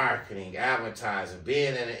marketing, advertising,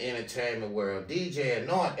 being in the entertainment world, DJing,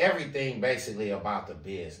 knowing everything basically about the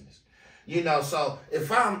business. You know, so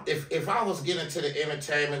if I was getting to the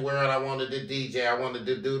entertainment world, I wanted to DJ, I wanted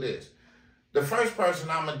to do this. The first person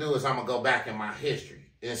I'm gonna do is I'm gonna go back in my history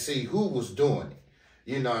and see who was doing it,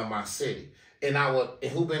 you know, in my city, and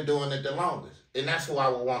who been doing it the longest, and that's who I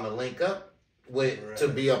would want to link up with to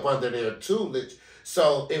be up under their tutelage,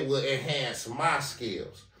 so it will enhance my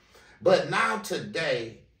skills. But now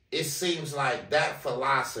today, it seems like that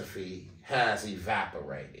philosophy has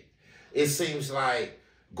evaporated. It seems like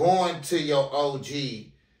going to your OG,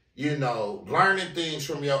 you know, learning things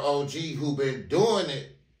from your OG who been doing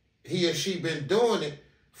it, he or she been doing it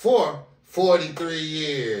for 43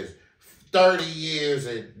 years, 30 years,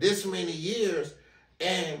 and this many years,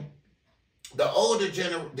 and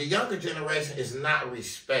the younger generation is not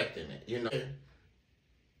respecting it, you know.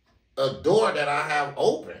 A door that I have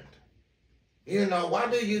opened. You know, why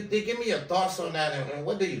do you think, give me your thoughts on that, and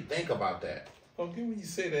what do you think about that? Okay, when you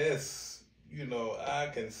say that, you know, I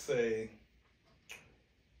can say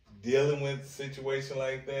dealing with a situation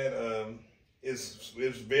like that, it's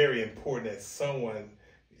very important that someone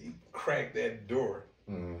crack that door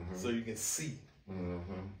so you can see.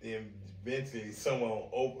 And eventually someone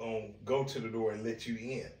go to the door and let you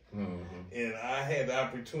in. And I had the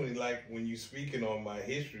opportunity, like when you speaking on my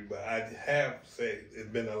history, but I have said it's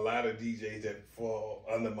been a lot of DJs that fall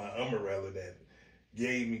under my umbrella that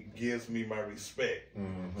gives me my respect.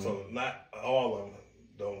 So not all of them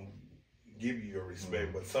don't give you your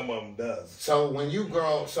respect, but some of them does. So when you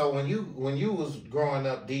was growing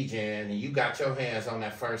up DJing and you got your hands on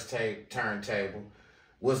that first turntable,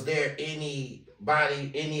 was there any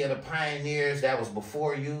of the pioneers that was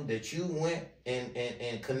before you that you went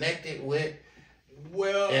and connected with?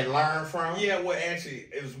 Well, and learn from? Yeah, well, actually,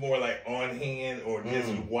 it was more like on hand or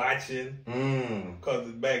just watching.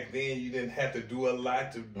 Because back then, you didn't have to do a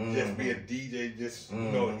lot to just be a DJ. Just, you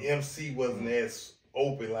know, MC wasn't as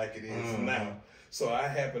open like it is now. So I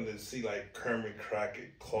happened to see like Kermit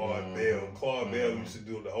Crockett, Claude Bell. Claude Bell used to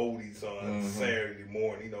do the oldies on Saturday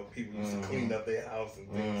morning. You know, people used to clean up their house and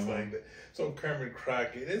things like that. So Kermit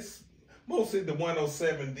Crockett, it's mostly the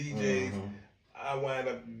 107 DJs. I wind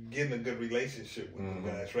up getting a good relationship with them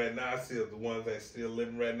guys. Right now, I still, the ones that still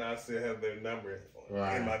living right now, I still have their number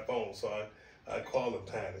in my phone. So I call them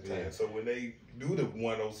time to time. So when they do the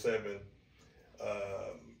 107,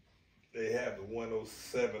 they have the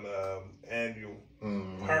 107 annual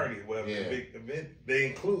party, whatever, the big event, they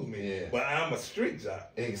include me. But I'm a street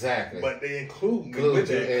jock. Exactly. But they include me with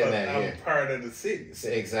that because I'm part of the city.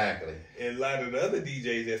 Exactly. And a lot of the other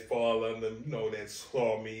DJs that fall under, you know, that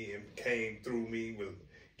saw me and came through me will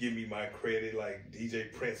give me my credit, like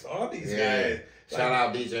DJ Prince, all these guys. Shout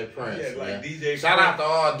out DJ Prince. Yeah, like DJ Shout out to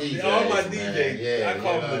all DJs. All my DJs. Yeah, I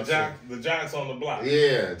call them the jocks on the block.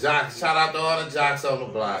 Yeah, jocks. Shout out to all the jocks on the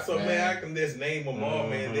block. So man, I can just name them all,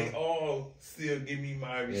 man. They all still give me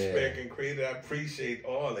my respect and credit. I appreciate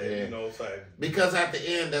all that, you know. So because at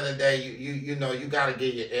the end of the day, you know, you gotta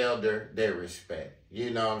give your elder their respect.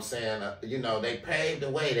 You know what I'm saying? You know, they paved the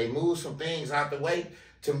way. They moved some things out the way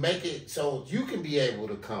to make it so you can be able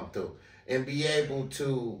to come through and be able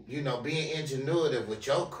to, you know, be ingenuitive with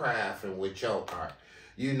your craft and with your art.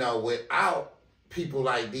 You know, without people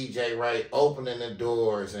like DJ Ray opening the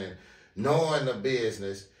doors and knowing the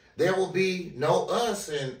business, there will be no us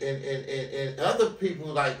and other people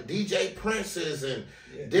like DJ Princes and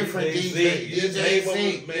different DJ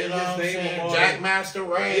Zeke, you know what I'm saying? Jack Master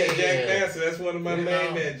Ray. Yeah, Jack Master. That's one of my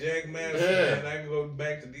main men, Jack Master. Yeah. And I can go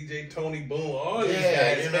back to DJ Tony Boone, all these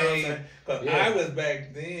guys. You know what I'm saying? Because I was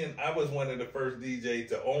back then, I was one of the first DJs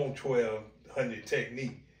to own 1200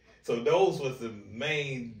 Technique. So those was the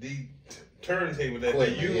main turntable that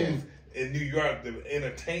they used in New York to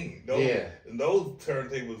entertain. Those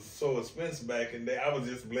turntables were so expensive back in the day. I was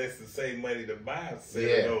just blessed to save money to buy a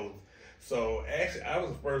set of those. So actually, I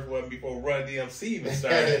was the first one before Run DMC even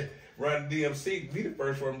started. Run DMC, we the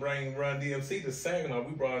first one bringing Run DMC to Saginaw.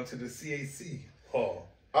 We brought him to the CAC hall.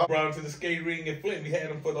 Brought him to the skate ring in Flint. We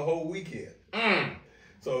had him for the whole weekend.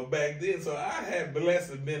 So back then, so I had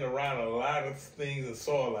blessed to been around a lot of things and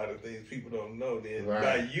saw a lot of things people don't know. Then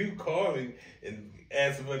by you calling and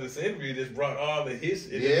asking for this interview, just brought all the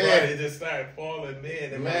history. It just started falling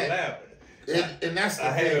in my lap. And that's the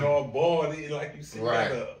I thing. had it all boiled, like you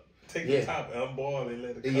said, take the top and unboil and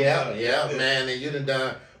let it come out. Man. And you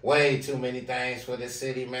done way too many things for this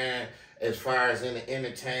city, man. As far as in the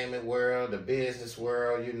entertainment world, the business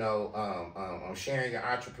world, you know, I'm sharing your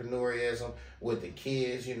entrepreneurism with the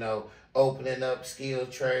kids, you know, opening up skill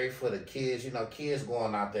trade for the kids, you know, kids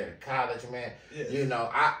going out there to college, man. You know,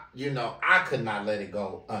 I could not let it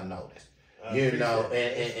go unnoticed. You know,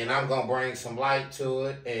 and I'm gonna bring some light to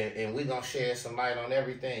it, and we're gonna share some light on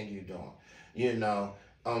everything you're doing. You know,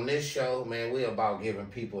 on this show, man, we about giving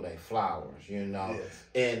people their flowers, you know.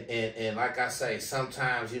 And like I say,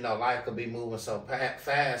 sometimes, you know, life could be moving so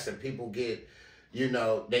fast and people get, you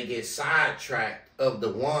know, they get sidetracked of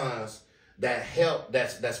the ones that help,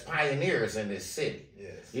 that's pioneers in this city.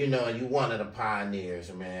 You know, and you one of the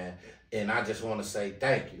pioneers, man. And I just want to say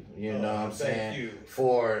thank you, you know what I'm saying,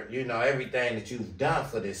 for, you know, everything that you've done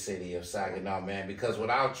for this city of Saginaw, man, because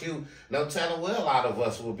without you, no telling where a lot of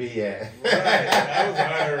us will be at. I was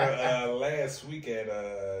hired last week at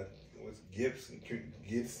Gibson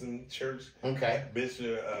Church.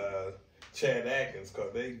 Bishop Chad Atkins,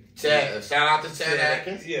 cause shout out to Chad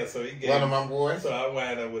Atkins. Yeah, so he gave one of my boys. So I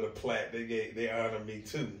wound up with a plaque. They honored me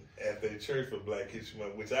too at their church for Black History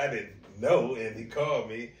Month, which I didn't know, and he called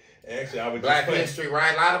me. Actually, I was Black history,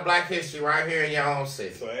 right? A lot of Black history right here in your own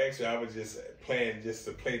city. So actually, I was just planning just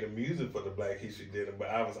to play the music for the Black History Dinner, but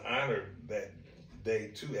I was honored that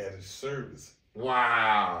day too at a service.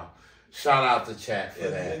 Wow. Shout out to Chat for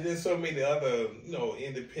that. And there's so many other, you know,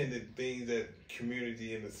 independent things that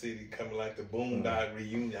community in the city coming, like the Boondock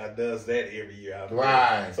Reunion. I does that every year.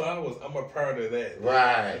 So I'm a part of that.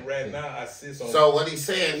 And right now I sit on. So what he's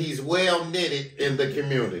saying, he's well knitted in the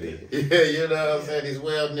community. You know what I'm saying? He's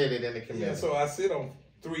well knitted in the community. Yeah, so I sit on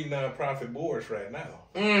 3 nonprofit boards right now.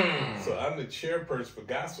 So I'm the chairperson for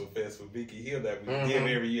Gospel Fest for Vicky Hill that we give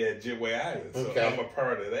every year at Jitway Island. So I'm a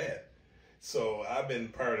part of that. So I've been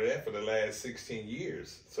part of that for the last 16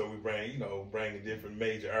 years. So we bringing different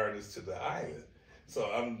major artists to the island. So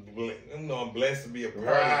I'm blessed to be a part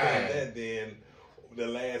of that. Then the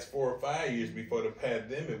last 4 or 5 years before the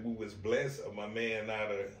pandemic, we was blessed. My man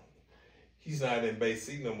he's not in Bay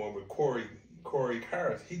City no more, but Corey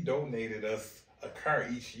Cars, he donated us a car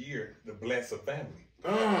each year to bless a family.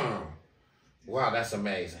 Wow, that's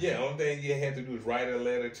amazing. Yeah, only thing you had to do is write a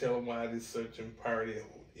letter, tell them why this searching party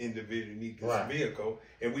individual need this vehicle,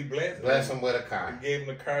 and we blessed them with a car. We gave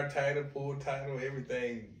them the car title, full title,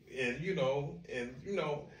 everything, and you know,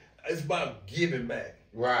 it's about giving back.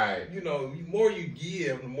 You know, the more you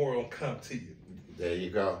give, the more it'll come to you. There you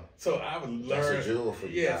go. So I would learn. That's a jewel for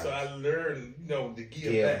you guys. So I learned, you know, to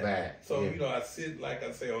give back. So you know, I sit, like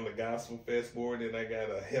I say, on the Gospel Fest board, and I got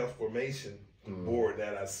a health formation board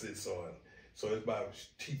that I sit on. So it's about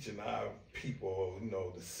teaching our people, you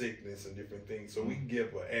know, the sickness and different things. So we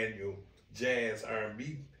give an annual jazz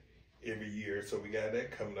R&B every year. So we got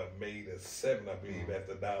that coming up May the 7th, I believe, at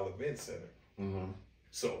the Dial Event Center.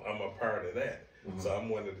 So I'm a part of that. So I'm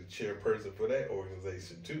one of the chairperson for that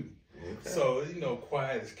organization too. So, you know,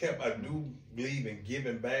 quiet is kept. I do believe in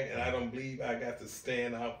giving back, and I don't believe I got to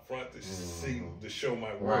stand out front to show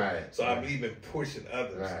my work. So I believe in pushing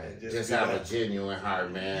others. And just have a genuine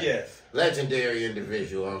heart, man. Legendary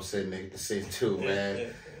individual I'm sitting to,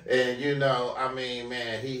 man. And, you know, I mean,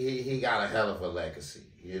 man, he got a hell of a legacy.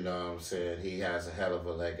 You know what I'm saying? He has a hell of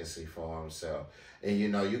a legacy for himself. And, you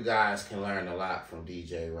know, you guys can learn a lot from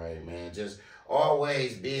DJ Ray, man. Just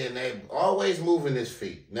always always moving his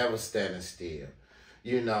feet, never standing still.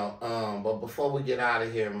 You know, but before we get out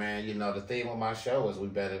of here, man, you know, the theme of my show is we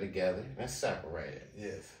better together than separated.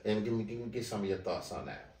 Yes. And get some of your thoughts on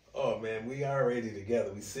that. Oh, man, we already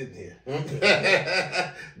together. We sitting here.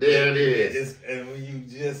 There it is. And when you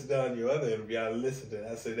just done your other interview, I listened to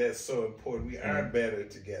it. I said, that's so important. We are better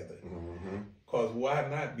together. Because why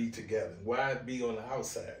not be together? Why be on the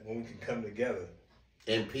outside when we can come together?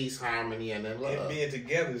 In peace, harmony, and in love. And being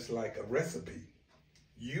together is like a recipe.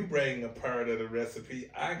 You bring a part of the recipe,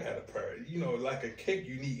 I got a part. You know, like a cake,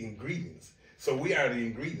 you need ingredients. So we are the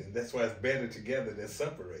ingredients. That's why it's better together than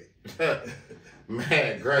separate.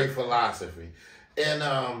 Man, great philosophy. And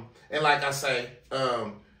like I say,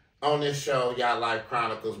 on this show,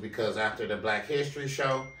 YatlifeChronicles, because after the Black History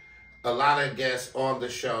show, a lot of guests on the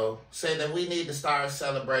show say that we need to start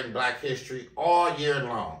celebrating Black History all year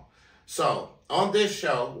long. So on this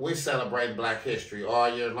show, we celebrate Black History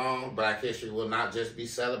all year long. Black History will not just be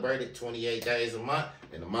celebrated 28 days a month.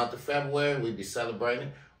 In the month of February, we'll be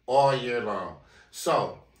celebrating all year long.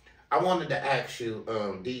 So I wanted to ask you,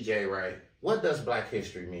 DJ Ray, what does Black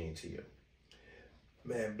History mean to you?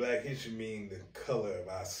 Man, Black History means the color of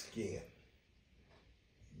our skin.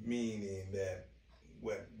 Meaning that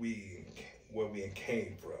where we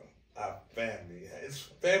came from, our family.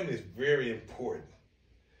 Family is very important.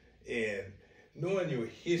 And knowing your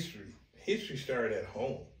history started at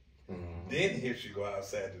home. Then history go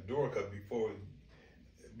outside the door, because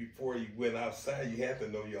before you went outside, you had to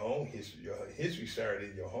know your own history. Your history started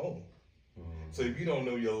in your home. So if you don't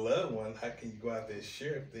know your loved one, how can you go out there and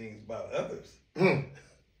share things about others?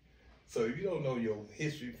 So if you don't know your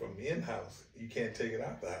history from in-house, you can't take it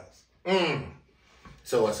out the house.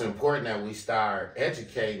 So it's important that we start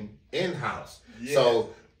educating in-house. Yes. So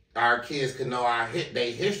our kids can know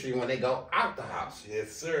their history when they go out the house.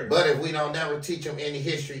 Yes, sir. But if we don't never teach them any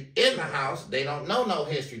history in the house, they don't know no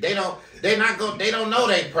history. They don't know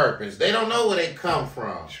their purpose. They don't know where they come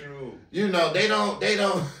from. True. You know, they don't they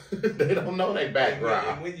don't know their background.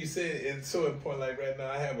 And when you say it's so important, like right now,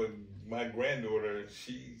 I have my granddaughter.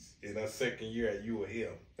 She's in her second year at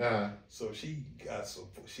UAM. So she has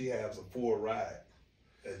a full ride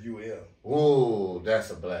at UAM. Ooh,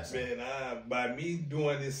 that's a blessing. Man, by me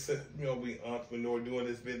doing this, you know, being entrepreneur, doing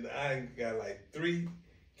this business, I got like three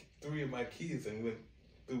of my kids and went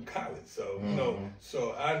through college. So, you know,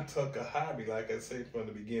 so I took a hobby, like I say from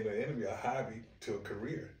the beginning of the interview, a hobby to a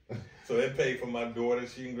career. So it paid for my daughter.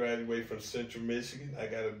 She can graduate from Central Michigan. I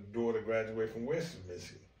got a daughter graduate from Western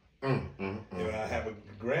Michigan. And I have a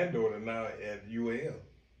granddaughter now at UAM.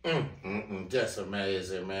 Just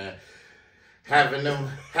amazing, man. Having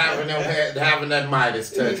that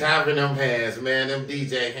Midas touch, having them hands, man, them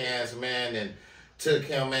DJ hands, man, and took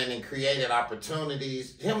him, man, and created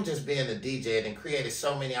opportunities. Him just being a DJ and created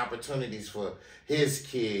so many opportunities for his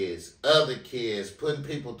kids, other kids, putting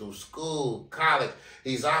people through school, college.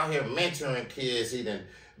 He's out here mentoring kids. He done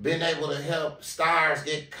been able to help stars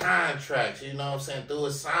get contracts, you know what I'm saying, through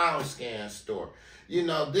a sound scan store. You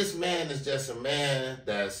know, this man is just a man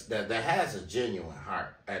that has a genuine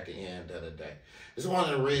heart at the end of the day. It's one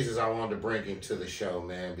of the reasons I wanted to bring him to the show,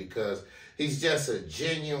 man, because he's just a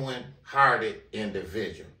genuine-hearted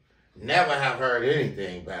individual. Never have heard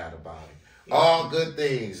anything bad about him. All good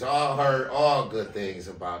things, heard all good things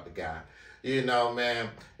about the guy. You know, man,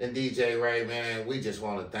 and DJ Ray, man, we just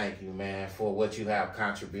want to thank you, man, for what you have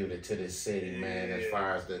contributed to this city, man, as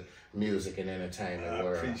far as the music and entertainment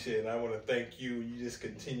world. I appreciate it. I want to thank you. You just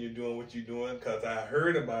continue doing what you're doing, because I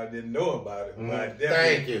heard about it, didn't know about it. But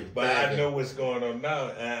thank you. But I know what's going on now,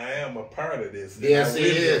 and I am a part of this. Yes, it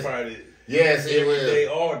is. Yes, it every will. day,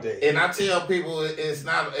 all day. And I tell people, it's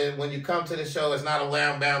not, when you come to the show, it's not a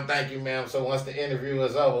wham bam, thank you, ma'am. So once the interview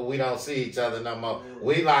is over, we don't see each other no more.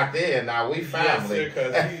 We locked in now. We family. Yes,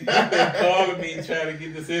 sir, because you've been calling me trying to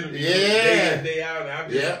get this interview day in, day out. And I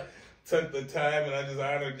just took the time, and I just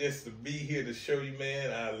honored just to be here to show you,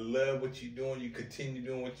 man. I love what you're doing. You continue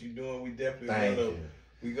doing what you're doing. We definitely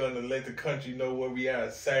we're gonna let the country know where we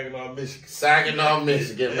are, Saginaw, Michigan. Saginaw,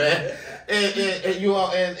 Michigan, man. and you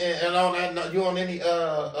on on that note, you on any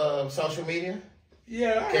social media?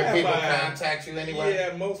 Yeah, can people contact you anyway?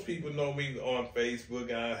 Yeah, most people know me on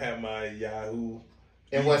Facebook. I have my Yahoo.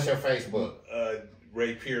 And what's your Facebook?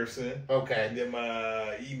 Ray Pearson. Okay. And then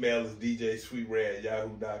my email is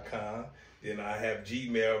djsweetray@yahoo.com. Then I have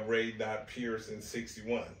Gmail,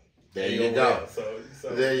 ray.pearson61. There you go. So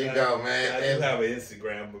there you go, man. I do have an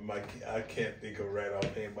Instagram, but I can't think of right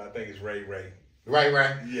offhand, but I think it's Ray. Right.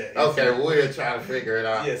 Yeah. Okay, we'll try to figure it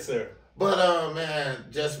out. Yes, sir. But man,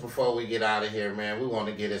 just before we get out of here, man, we want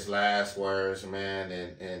to get his last words, man,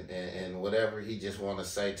 and whatever he just want to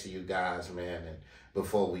say to you guys, man, and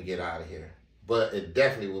before we get out of here. But it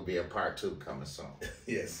definitely will be a part 2 coming soon.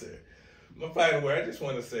 Yes, sir. My final word, I just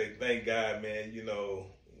want to say thank God, man, you know,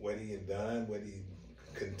 what he had done, what he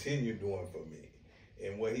continued doing for me.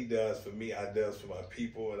 And what he does for me, I does for my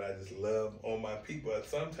people, and I just love on my people.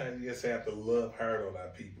 Sometimes you just have to love hard on our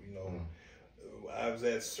people, you know. I was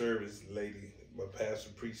at service, lady, my pastor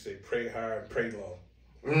preached, say, pray hard, pray long.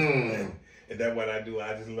 And that's what I do.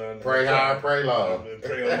 I just learn to pray hard, pray long.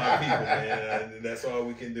 Pray on my people, man. That's all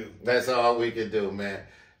we can do. That's all we can do, man.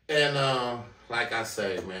 And like I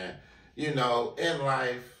say, man, you know, in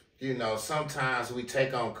life, you know, sometimes we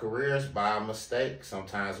take on careers by mistake.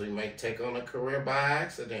 Sometimes we may take on a career by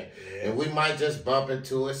accident. Yeah. And we might just bump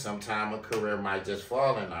into it. Sometimes a career might just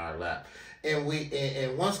fall in our lap. And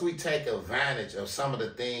once we take advantage of some of the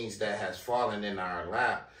things that has fallen in our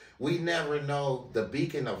lap, we never know the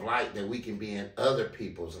beacon of light that we can be in other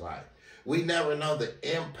people's life. We never know the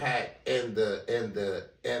impact and the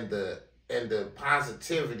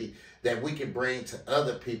positivity that we can bring to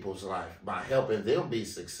other people's life by helping them be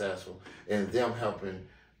successful and them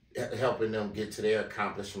helping them get to their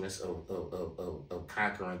accomplishments of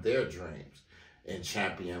conquering their dreams and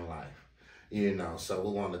champion life. You know, so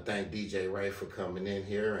we want to thank DJ Ray for coming in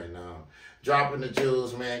here and dropping the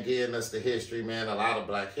jewels, man, giving us the history, man, a lot of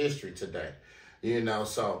Black history today. You know,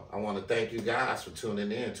 so I want to thank you guys for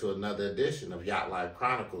tuning in to another edition of Yacht Life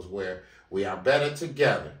Chronicles, where we are better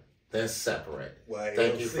together than separated. YLC.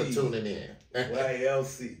 Thank you for tuning in.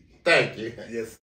 YLC. Thank you. Yes.